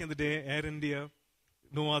back in the day, Air India,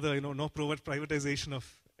 no other, no privatization of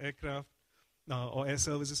aircraft or air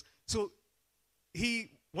services. So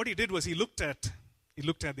what he did was he looked at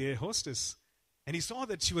the air hostess, and he saw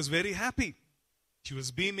that she was very happy. She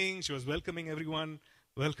was beaming, she was welcoming everyone,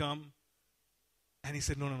 welcome. And he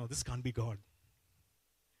said, no, this can't be God.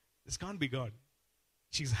 This can't be God.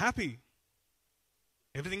 She's happy.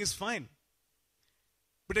 Everything is fine.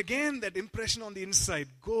 But again, that impression on the inside,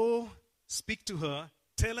 go speak to her,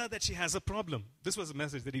 tell her that she has a problem. This was a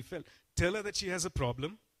message that he felt. Tell her that she has a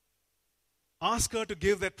problem. Ask her to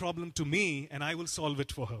give that problem to me, and I will solve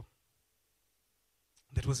it for her.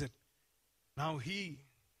 That was it. Now he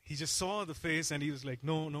just saw the face, and he was like,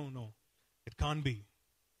 no, it can't be.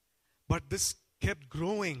 But this kept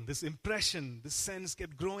growing, this impression, this sense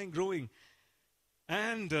kept growing.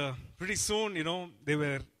 And pretty soon,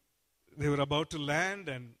 they were about to land,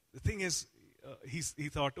 and the thing is, he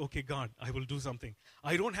thought, okay, God, I will do something.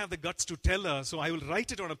 I don't have the guts to tell her, so I will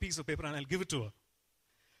write it on a piece of paper and I'll give it to her.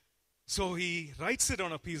 So he writes it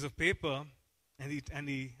on a piece of paper, and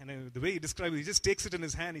the way he described it, he just takes it in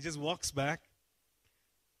his hand, he just walks back.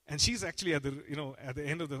 And she's actually at the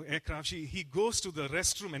end of the aircraft. He goes to the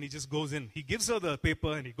restroom and he just goes in. He gives her the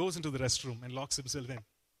paper and he goes into the restroom and locks himself in.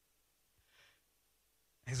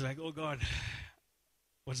 He's like, oh God,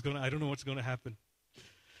 I don't know what's going to happen.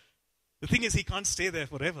 The thing is, he can't stay there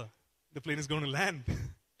forever. The plane is going to land.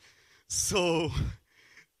 So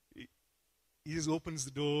he just opens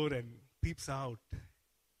the door and peeps out.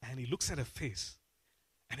 And he looks at her face.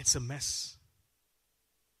 And it's a mess.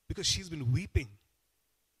 Because she's been weeping.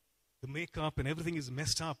 The makeup and everything is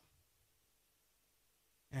messed up.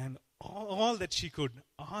 And all that she could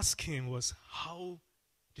ask him was, how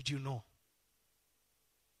did you know?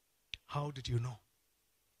 How did you know?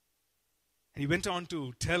 And he went on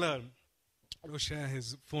to tell her, share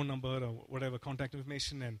his phone number or whatever, contact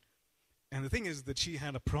information. And the thing is that she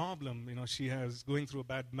had a problem. She was going through a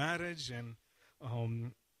bad marriage, and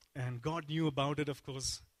God knew about it, of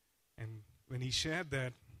course. And when he shared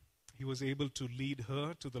that, he was able to lead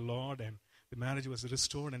her to the Lord, and the marriage was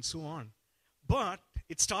restored and so on. But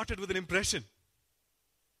it started with an impression.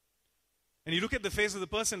 And you look at the face of the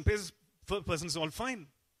person's all fine.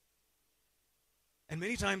 And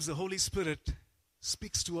many times the Holy Spirit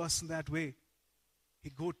speaks to us in that way. He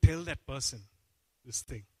go tell that person this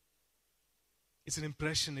thing. It's an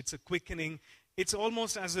impression, it's a quickening. It's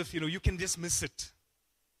almost as if, you can just miss it.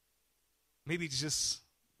 Maybe it's just,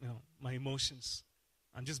 my emotions.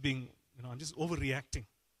 I'm just overreacting.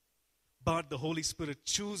 But the Holy Spirit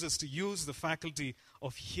chooses to use the faculty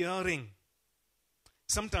of hearing.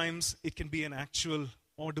 Sometimes it can be an actual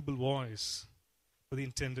audible voice for the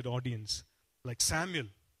intended audience. Like Samuel.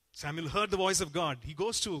 Samuel heard the voice of God. He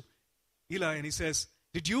goes to Eli and he says,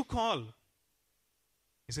 did you call?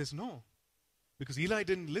 He says, no. Because Eli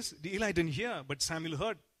didn't listen. Eli didn't hear, but Samuel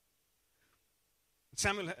heard.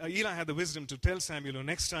 Eli had the wisdom to tell Samuel,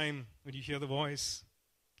 next time when you hear the voice,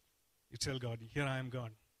 you tell God, here I am,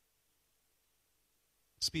 God.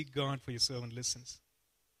 Speak, God, for your servant listens.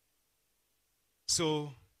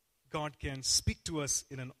 So God can speak to us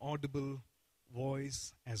in an audible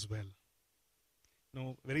voice as well.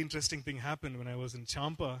 Very interesting thing happened when I was in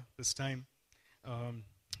Champa this time,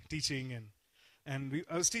 teaching, and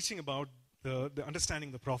I was teaching about the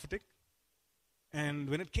understanding the prophetic. And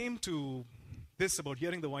when it came to this about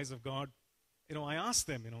hearing the voice of God, I asked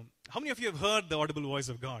them, how many of you have heard the audible voice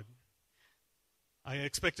of God? I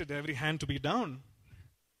expected every hand to be down.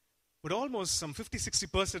 But almost some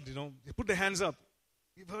 50-60%, they put their hands up.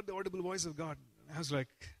 You've heard the audible voice of God. And I was like,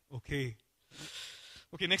 okay,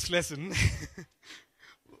 next lesson.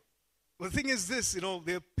 Well, the thing is this,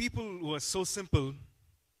 there are people who are so simple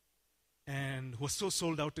and who are so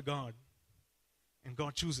sold out to God. And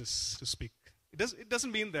God chooses to speak. It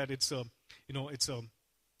doesn't mean that it's a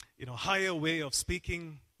higher way of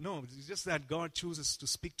speaking. No, it's just that God chooses to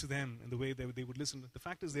speak to them in the way they would listen. The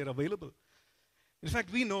fact is they're available. In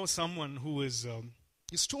fact, we know someone who is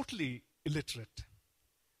totally illiterate.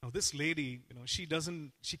 Now, this lady,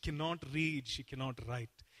 she cannot read, she cannot write.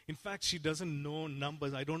 In fact, she doesn't know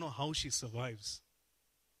numbers. I don't know how she survives.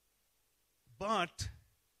 But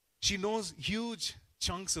she knows huge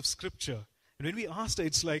chunks of scripture. And when we asked her,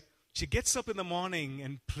 it's like she gets up in the morning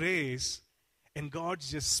and prays, and God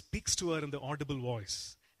just speaks to her in the audible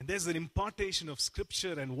voice. And there's an impartation of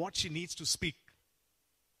scripture and what she needs to speak.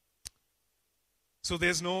 So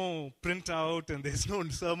there's no printout and there's no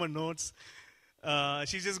sermon notes.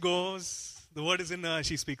 She just goes, the word is in her,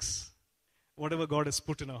 she speaks. Whatever God has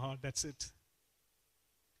put in her heart, that's it.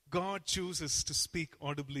 God chooses to speak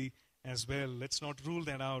audibly as well. Let's not rule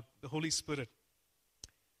that out. The Holy Spirit.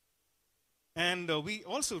 And we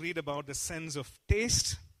also read about the sense of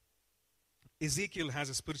taste. Ezekiel has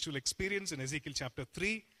a spiritual experience in Ezekiel chapter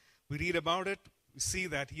 3. We read about it. We see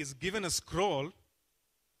that he is given a scroll.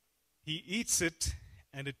 He eats it,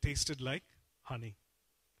 and it tasted like honey.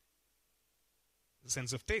 The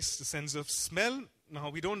sense of taste, the sense of smell. Now,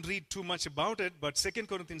 we don't read too much about it, but 2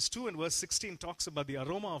 Corinthians 2 and verse 16 talks about the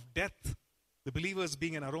aroma of death The believers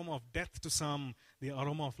being an aroma of death to some, the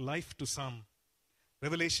aroma of life to some.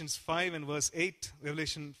 Revelation 5 and verse 8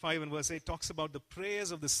 talks about the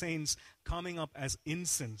prayers of the saints coming up as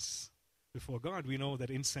incense before God. We know that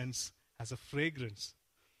incense has a fragrance.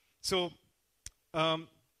 So,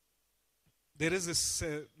 there is this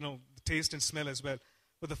taste and smell as well.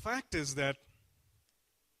 But the fact is that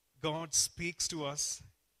God speaks to us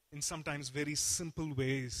in sometimes very simple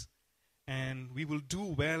ways. And we will do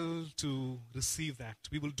well to receive that.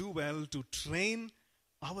 We will do well to train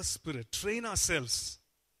our spirit, train ourselves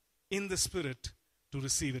in the spirit to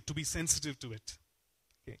receive it, to be sensitive to it.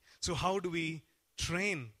 Okay. So how do we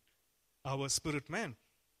train our spirit man?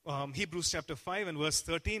 Hebrews chapter 5 and verse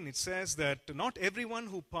 13, it says that not everyone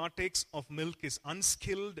who partakes of milk is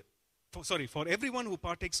unskilled. For everyone who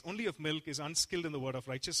partakes only of milk is unskilled in the word of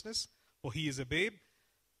righteousness, for he is a babe.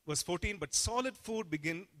 Verse 14, but solid food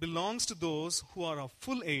belongs to those who are of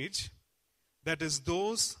full age, that is,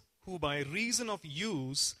 those who by reason of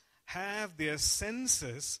use have their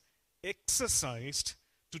senses exercised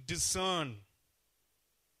to discern.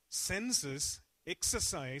 Senses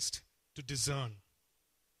exercised to discern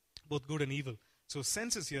both good and evil. So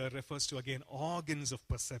senses here refers to, again, organs of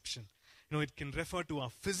perception. It can refer to our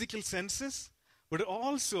physical senses, but it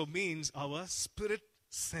also means our spirit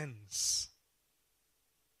sense.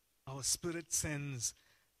 Our spirit sense.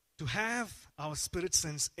 To have our spirit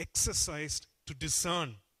sense exercised to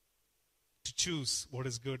discern, to choose what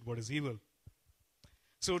is good, what is evil.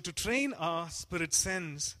 So to train our spirit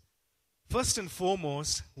sense, first and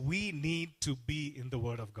foremost, we need to be in the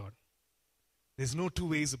Word of God. There's no two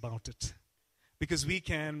ways about it. Because we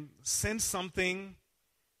can sense something,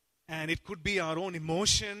 and it could be our own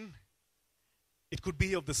emotion, it could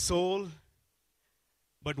be of the soul,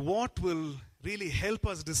 but what will really help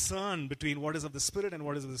us discern between what is of the spirit and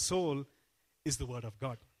what is of the soul is the Word of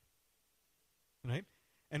God. Right?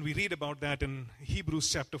 And we read about that in Hebrews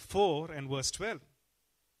chapter 4 and verse 12.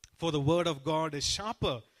 For the Word of God is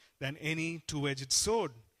sharper than any two-edged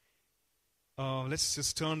sword. Let's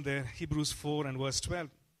just turn there. Hebrews 4 and verse 12.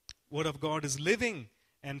 Word of God is living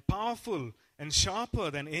and powerful and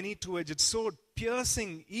sharper than any two-edged sword,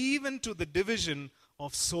 piercing even to the division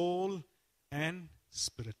of soul and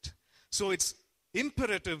spirit. So it's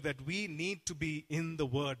imperative that we need to be in the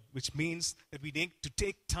Word, which means that we need to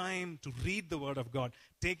take time to read the Word of God,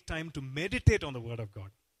 take time to meditate on the Word of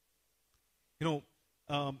God.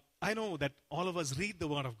 I know that all of us read the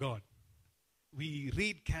Word of God. We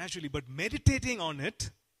read casually, but meditating on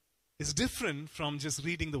it is different from just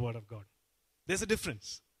reading the Word of God. There's a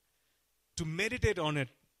difference. To meditate on it,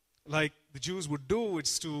 like the Jews would do,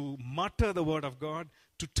 it's to mutter the Word of God,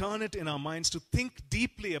 to turn it in our minds, to think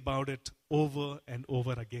deeply about it over and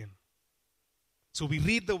over again. So we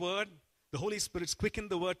read the Word, the Holy Spirit's quickened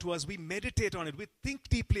the Word to us, we meditate on it, we think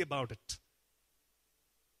deeply about it.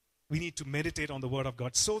 We need to meditate on the Word of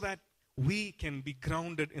God so that we can be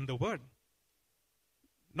grounded in the Word.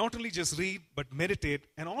 Not only just read, but meditate,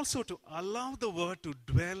 and also to allow the Word to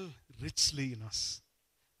dwell richly in us.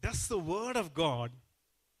 Does the Word of God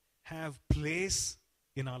have place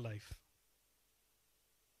in our life?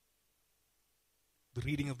 The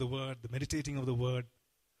reading of the Word, the meditating of the Word.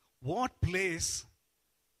 What place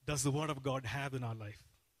does the Word of God have in our life?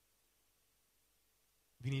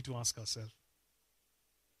 We need to ask ourselves.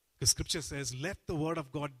 Because Scripture says, let the Word of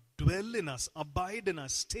God dwell in us, abide in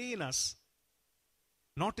us, stay in us.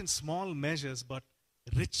 Not in small measures, but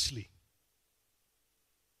richly.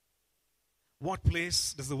 What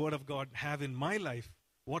place does the Word of God have in my life?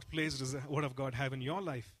 What place does the Word of God have in your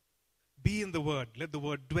life? Be in the Word. Let the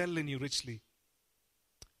Word dwell in you richly.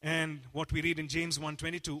 And what we read in James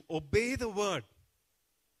 1:22, obey the Word.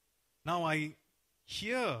 Now I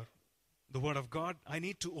hear the Word of God. I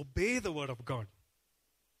need to obey the Word of God.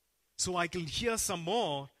 So I can hear some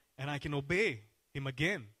more and I can obey Him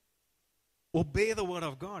again. Obey the Word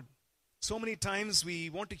of God. So many times we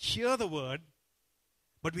want to hear the Word,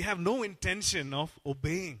 but we have no intention of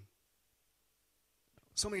obeying.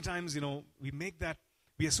 So many times, we make that,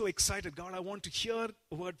 we are so excited. God, I want to hear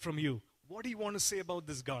a word from you. What do you want to say about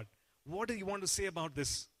this, God? What do you want to say about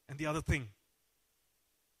this and the other thing?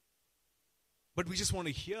 But we just want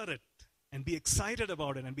to hear it and be excited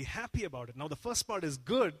about it and be happy about it. Now, the first part is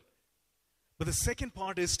good, but the second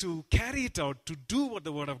part is to carry it out, to do what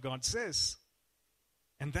the Word of God says.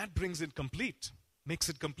 And that brings it complete, makes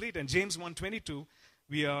it complete. And James 1:22,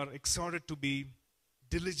 we are exhorted to be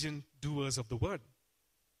diligent doers of the Word.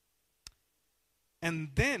 And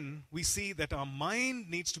then we see that our mind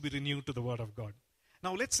needs to be renewed to the Word of God.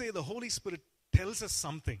 Now let's say the Holy Spirit tells us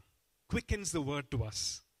something, quickens the Word to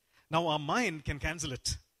us. Now our mind can cancel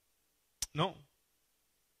it. No.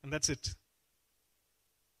 And that's it.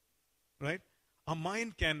 Right? Our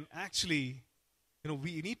mind can actually,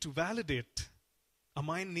 we need to validate. Our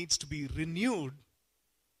mind needs to be renewed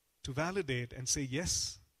to validate and say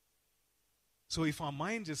yes. So if our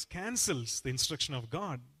mind just cancels the instruction of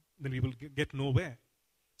God, then we will get nowhere.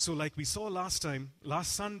 So like we saw last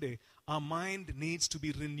Sunday, our mind needs to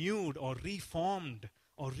be renewed or reformed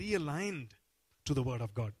or realigned to the Word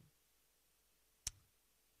of God.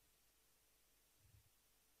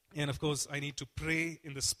 And of course, I need to pray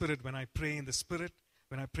in the Spirit. When I pray in the Spirit,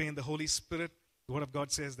 when I pray in the Holy Spirit, the Word of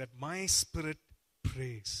God says that my spirit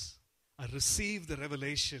prays. I receive the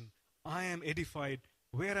revelation. I am edified.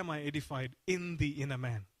 Where am I edified? In the inner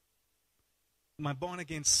man. My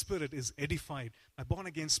born-again spirit is edified. My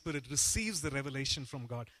born-again spirit receives the revelation from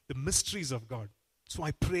God, the mysteries of God. So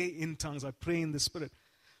I pray in tongues. I pray in the Spirit.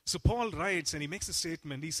 So Paul writes and he makes a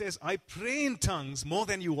statement. He says, I pray in tongues more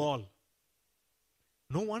than you all.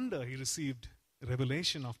 No wonder he received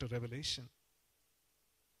revelation after revelation.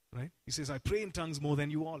 Right? He says, I pray in tongues more than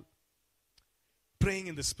you all. Praying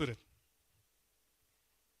in the Spirit.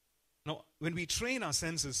 Now, when we train our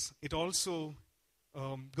senses, it also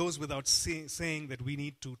goes without saying that we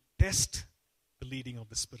need to test the leading of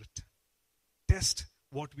the Spirit. Test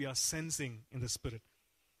what we are sensing in the Spirit.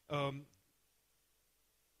 And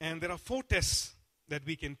there are 4 tests that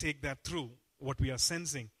we can take that through, what we are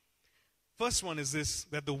sensing. First one is this,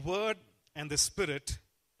 that the Word and the Spirit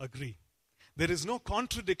agree. There is no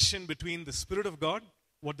contradiction between the Spirit of God,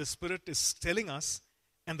 what the Spirit is telling us,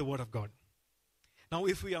 and the Word of God. Now,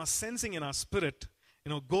 if we are sensing in our spirit,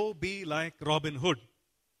 go be like Robin Hood.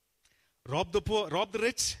 Rob the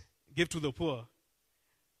rich, give to the poor.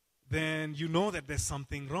 Then you know that there's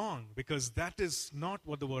something wrong, because that is not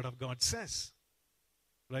what the Word of God says.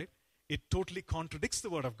 Right? It totally contradicts the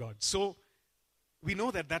Word of God. So, we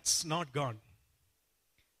know that that's not God.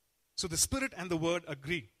 So, the Spirit and the Word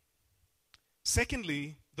agree.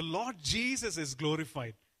 Secondly, the Lord Jesus is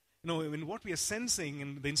glorified. In what we are sensing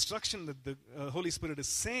and the instruction that the Holy Spirit is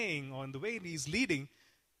saying or in the way He's leading,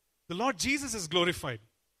 the Lord Jesus is glorified.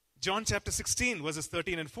 John chapter 16, verses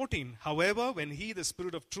 13 and 14. However, when He, the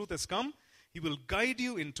Spirit of truth, has come, He will guide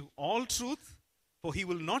you into all truth, for He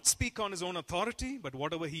will not speak on His own authority, but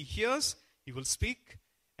whatever He hears, He will speak,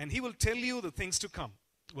 and He will tell you the things to come.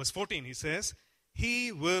 Verse 14, He says,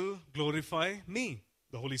 He will glorify me.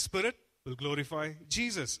 The Holy Spirit will glorify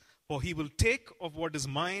Jesus, for He will take of what is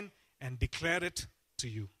mine and declare it to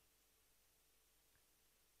you.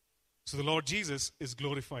 So the Lord Jesus is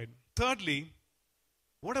glorified. Thirdly,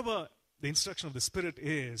 whatever the instruction of the Spirit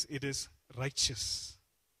is, it is righteous.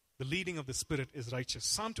 The leading of the Spirit is righteous.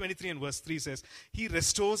 Psalm 23 and verse 3 says, He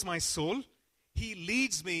restores my soul. He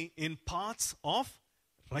leads me in paths of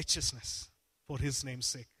righteousness for His name's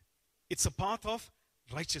sake. It's a path of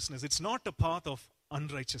righteousness. It's not a path of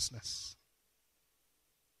unrighteousness.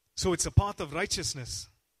 So it's a path of righteousness.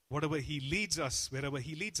 Whatever He leads us, wherever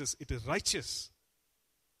He leads us, it is righteous.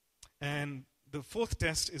 And the fourth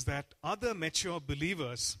test is that other mature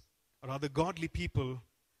believers or other godly people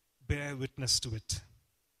bear witness to it.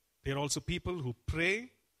 They are also people who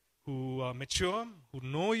pray, who are mature, who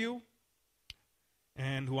know you,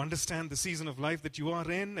 and who understand the season of life that you are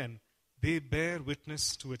in, and they bear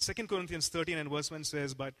witness to it. 2 Corinthians 13 and verse 1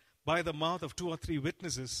 says, But by the mouth of 2 or 3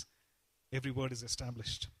 witnesses, every word is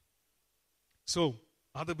established. So,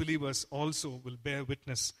 other believers also will bear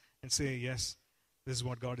witness and say, yes, this is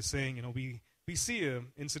what God is saying. We see an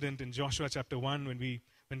incident in Joshua chapter 1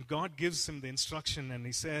 when God gives him the instruction and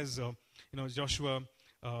He says, Joshua,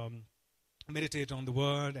 meditate on the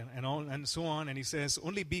word and so on. And He says,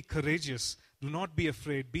 only be courageous. Do not be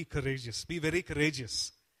afraid. Be courageous. Be very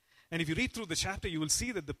courageous. And if you read through the chapter, you will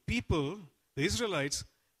see that the people, the Israelites,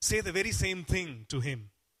 say the very same thing to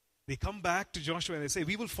him. They come back to Joshua and they say,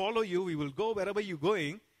 we will follow you. We will go wherever you're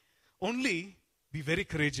going. Only be very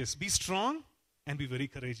courageous. Be strong and be very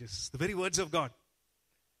courageous. The very words of God.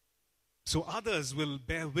 So others will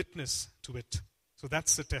bear witness to it. So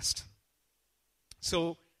that's the test.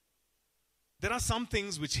 So there are some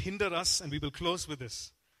things which hinder us, and we will close with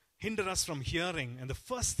this. Hinder us from hearing. And the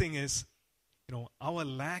first thing is, our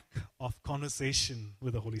lack of conversation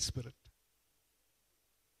with the Holy Spirit.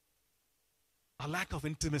 Our lack of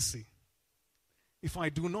intimacy. If I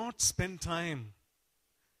do not spend time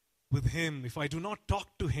with Him, if I do not talk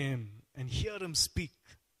to Him and hear Him speak,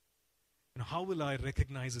 how will I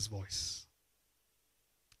recognize His voice?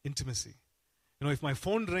 Intimacy. If my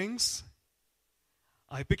phone rings,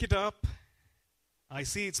 I pick it up, I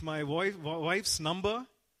see it's my wife's number,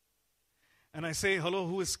 and I say, hello,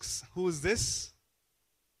 who is this?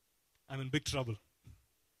 I'm in big trouble.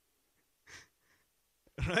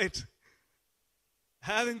 Right?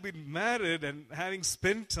 Having been married and having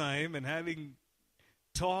spent time and having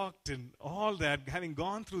talked and all that, having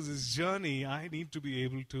gone through this journey, I need to be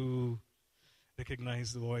able to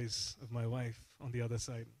recognize the voice of my wife on the other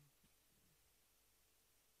side.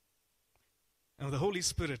 Now, the Holy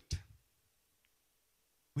Spirit,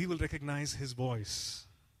 we will recognize His voice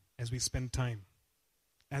as we spend time,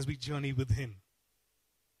 as we journey with Him.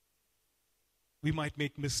 We might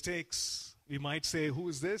make mistakes. We might say, who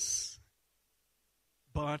is this?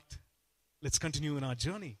 But let's continue in our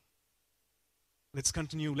journey. Let's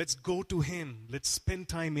continue. Let's go to Him. Let's spend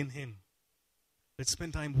time in Him. Let's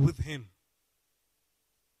spend time with Him.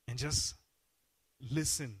 And just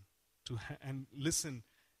listen to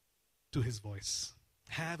His voice.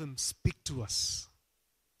 Have Him speak to us.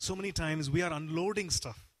 So many times we are unloading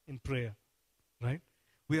stuff in prayer, right?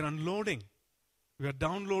 We are unloading. We are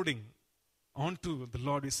downloading onto the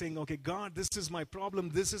Lord. We're saying, okay, God, this is my problem.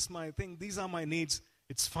 This is my thing. These are my needs.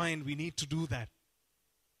 It's fine. We need to do that.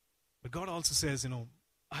 But God also says,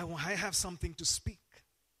 I have something to speak.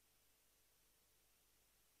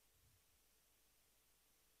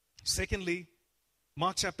 Secondly,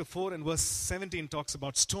 Mark chapter 4 and verse 17 talks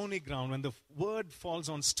about stony ground. When the word falls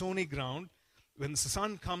on stony ground, when the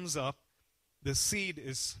sun comes up, the seed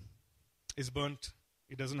is burnt.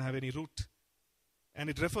 It doesn't have any root. And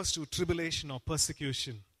it refers to tribulation or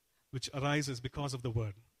persecution which arises because of the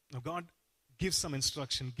word. Now God gives some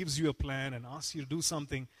instruction, gives you a plan and asks you to do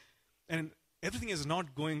something. And everything is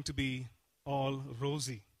not going to be all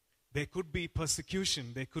rosy. There could be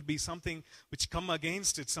persecution. There could be something which come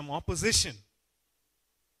against it, some opposition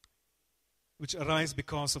which arise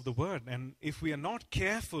because of the word. And if we are not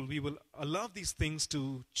careful, we will allow these things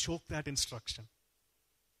to choke that instruction,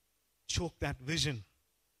 choke that vision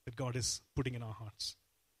that God is putting in our hearts.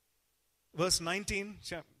 Verse 19,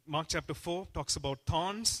 Mark chapter 4, talks about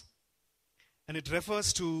thorns. And it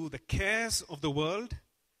refers to the cares of the world,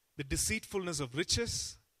 the deceitfulness of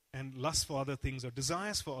riches, and lust for other things or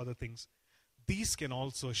desires for other things. These can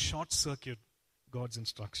also short-circuit God's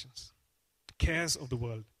instructions. Cares of the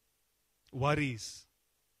world, worries,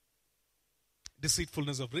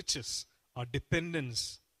 deceitfulness of riches, our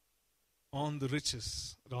dependence on the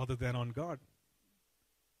riches rather than on God.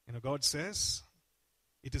 God says,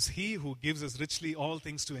 it is He who gives us richly all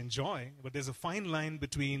things to enjoy, but there's a fine line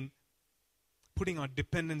between putting our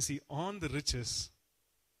dependency on the riches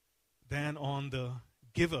than on the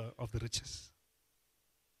giver of the riches.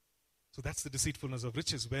 So that's the deceitfulness of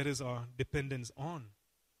riches. Where is our dependence on?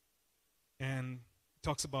 And it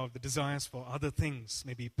talks about the desires for other things,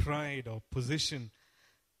 maybe pride or position,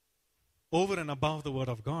 over and above the word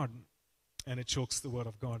of God, and it chokes the word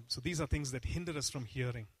of God. So these are things that hinder us from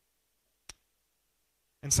hearing.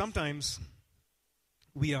 And sometimes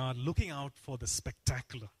we are looking out for the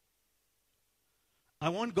spectacular. I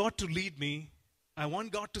want God to lead me. I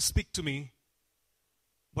want God to speak to me.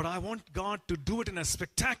 But I want God to do it in a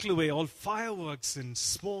spectacular way, all fireworks and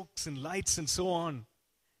smokes and lights and so on.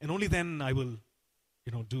 And only then I will,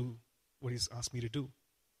 do what He's asked me to do.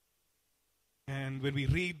 And when we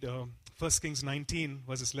read 1 Kings 19,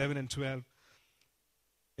 verses 11 and 12,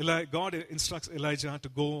 God instructs Elijah to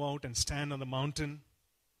go out and stand on the mountain.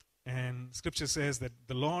 And Scripture says that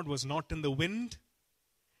the Lord was not in the wind.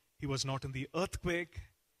 He was not in the earthquake.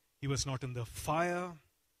 He was not in the fire.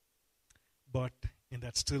 But in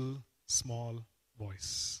that still small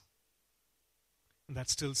voice. In that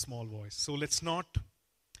still small voice. So let's not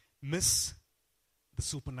miss the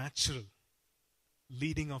supernatural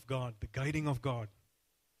leading of God, the guiding of God.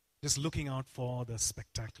 Just looking out for the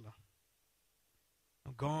spectacular.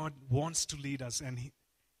 God wants to lead us, and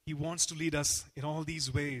He wants to lead us in all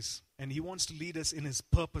these ways. And He wants to lead us in His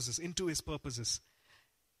purposes, into His purposes.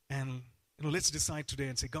 And let's decide today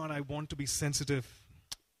and say, God, I want to be sensitive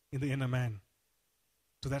in the inner man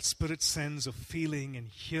to that spirit sense of feeling and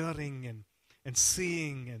hearing and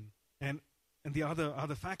seeing and the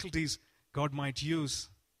other faculties God might use.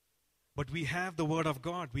 But we have the Word of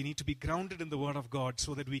God. We need to be grounded in the Word of God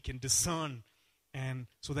so that we can discern and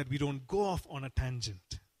so that we don't go off on a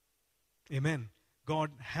tangent. Amen.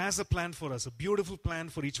 God has a plan for us, a beautiful plan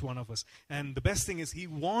for each one of us. And the best thing is He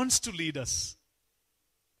wants to lead us.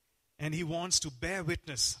 And He wants to bear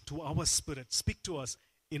witness to our spirit, speak to us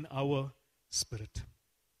in our spirit.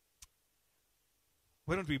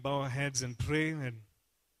 Why don't we bow our heads and pray and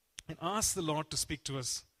ask the Lord to speak to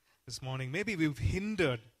us this morning. Maybe we've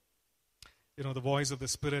hindered, the voice of the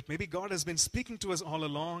Spirit. Maybe God has been speaking to us all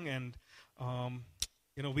along, and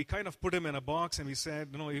we kind of put Him in a box and we said,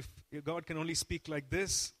 if God can only speak like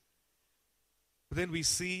this. But then we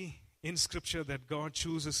see in Scripture that God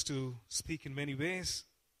chooses to speak in many ways.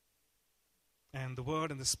 And the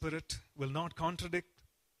Word and the Spirit will not contradict.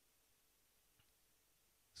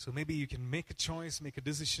 So maybe you can make a choice, make a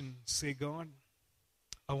decision, say, God,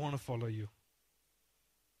 I want to follow you.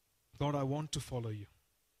 God, I want to follow you.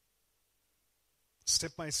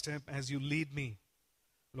 Step by step, as you lead me,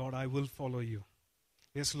 Lord, I will follow you.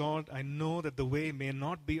 Yes, Lord, I know that the way may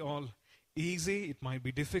not be all easy. It might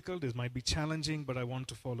be difficult. It might be challenging, but I want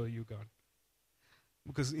to follow you, God.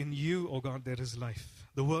 Because in you, oh God, there is life.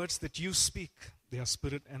 The words that you speak, they are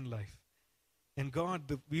spirit and life. And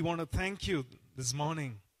God, we want to thank you this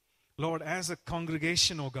morning, Lord, as a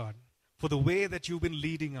congregation, oh God, for the way that you've been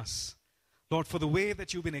leading us. Lord, for the way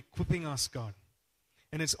that you've been equipping us, God.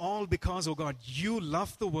 And it's all because, oh God, you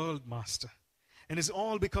love the world, Master. And it's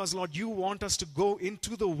all because, Lord, you want us to go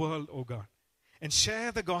into the world, oh God, and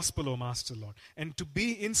share the gospel, oh Master, Lord, and to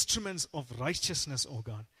be instruments of righteousness, oh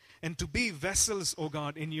God, and to be vessels, oh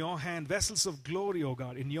God, in your hand, vessels of glory, oh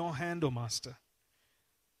God, in your hand, oh Master.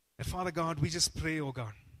 And Father God, we just pray, oh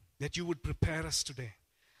God, that you would prepare us today.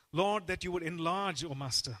 Lord, that you would enlarge, oh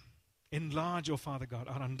Master, enlarge, oh Father God,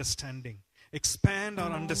 our understanding. Expand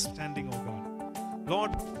our understanding, oh God.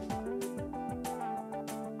 Lord,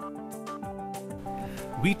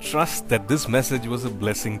 we trust that this message was a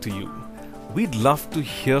blessing to you. We'd love to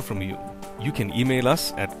hear from you. You can email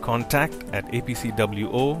us at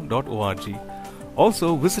contact@apcwo.org.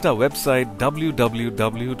 Also, visit our website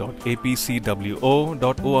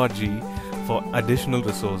www.apcwo.org for additional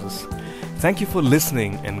resources. Thank you for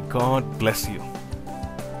listening, and God bless you.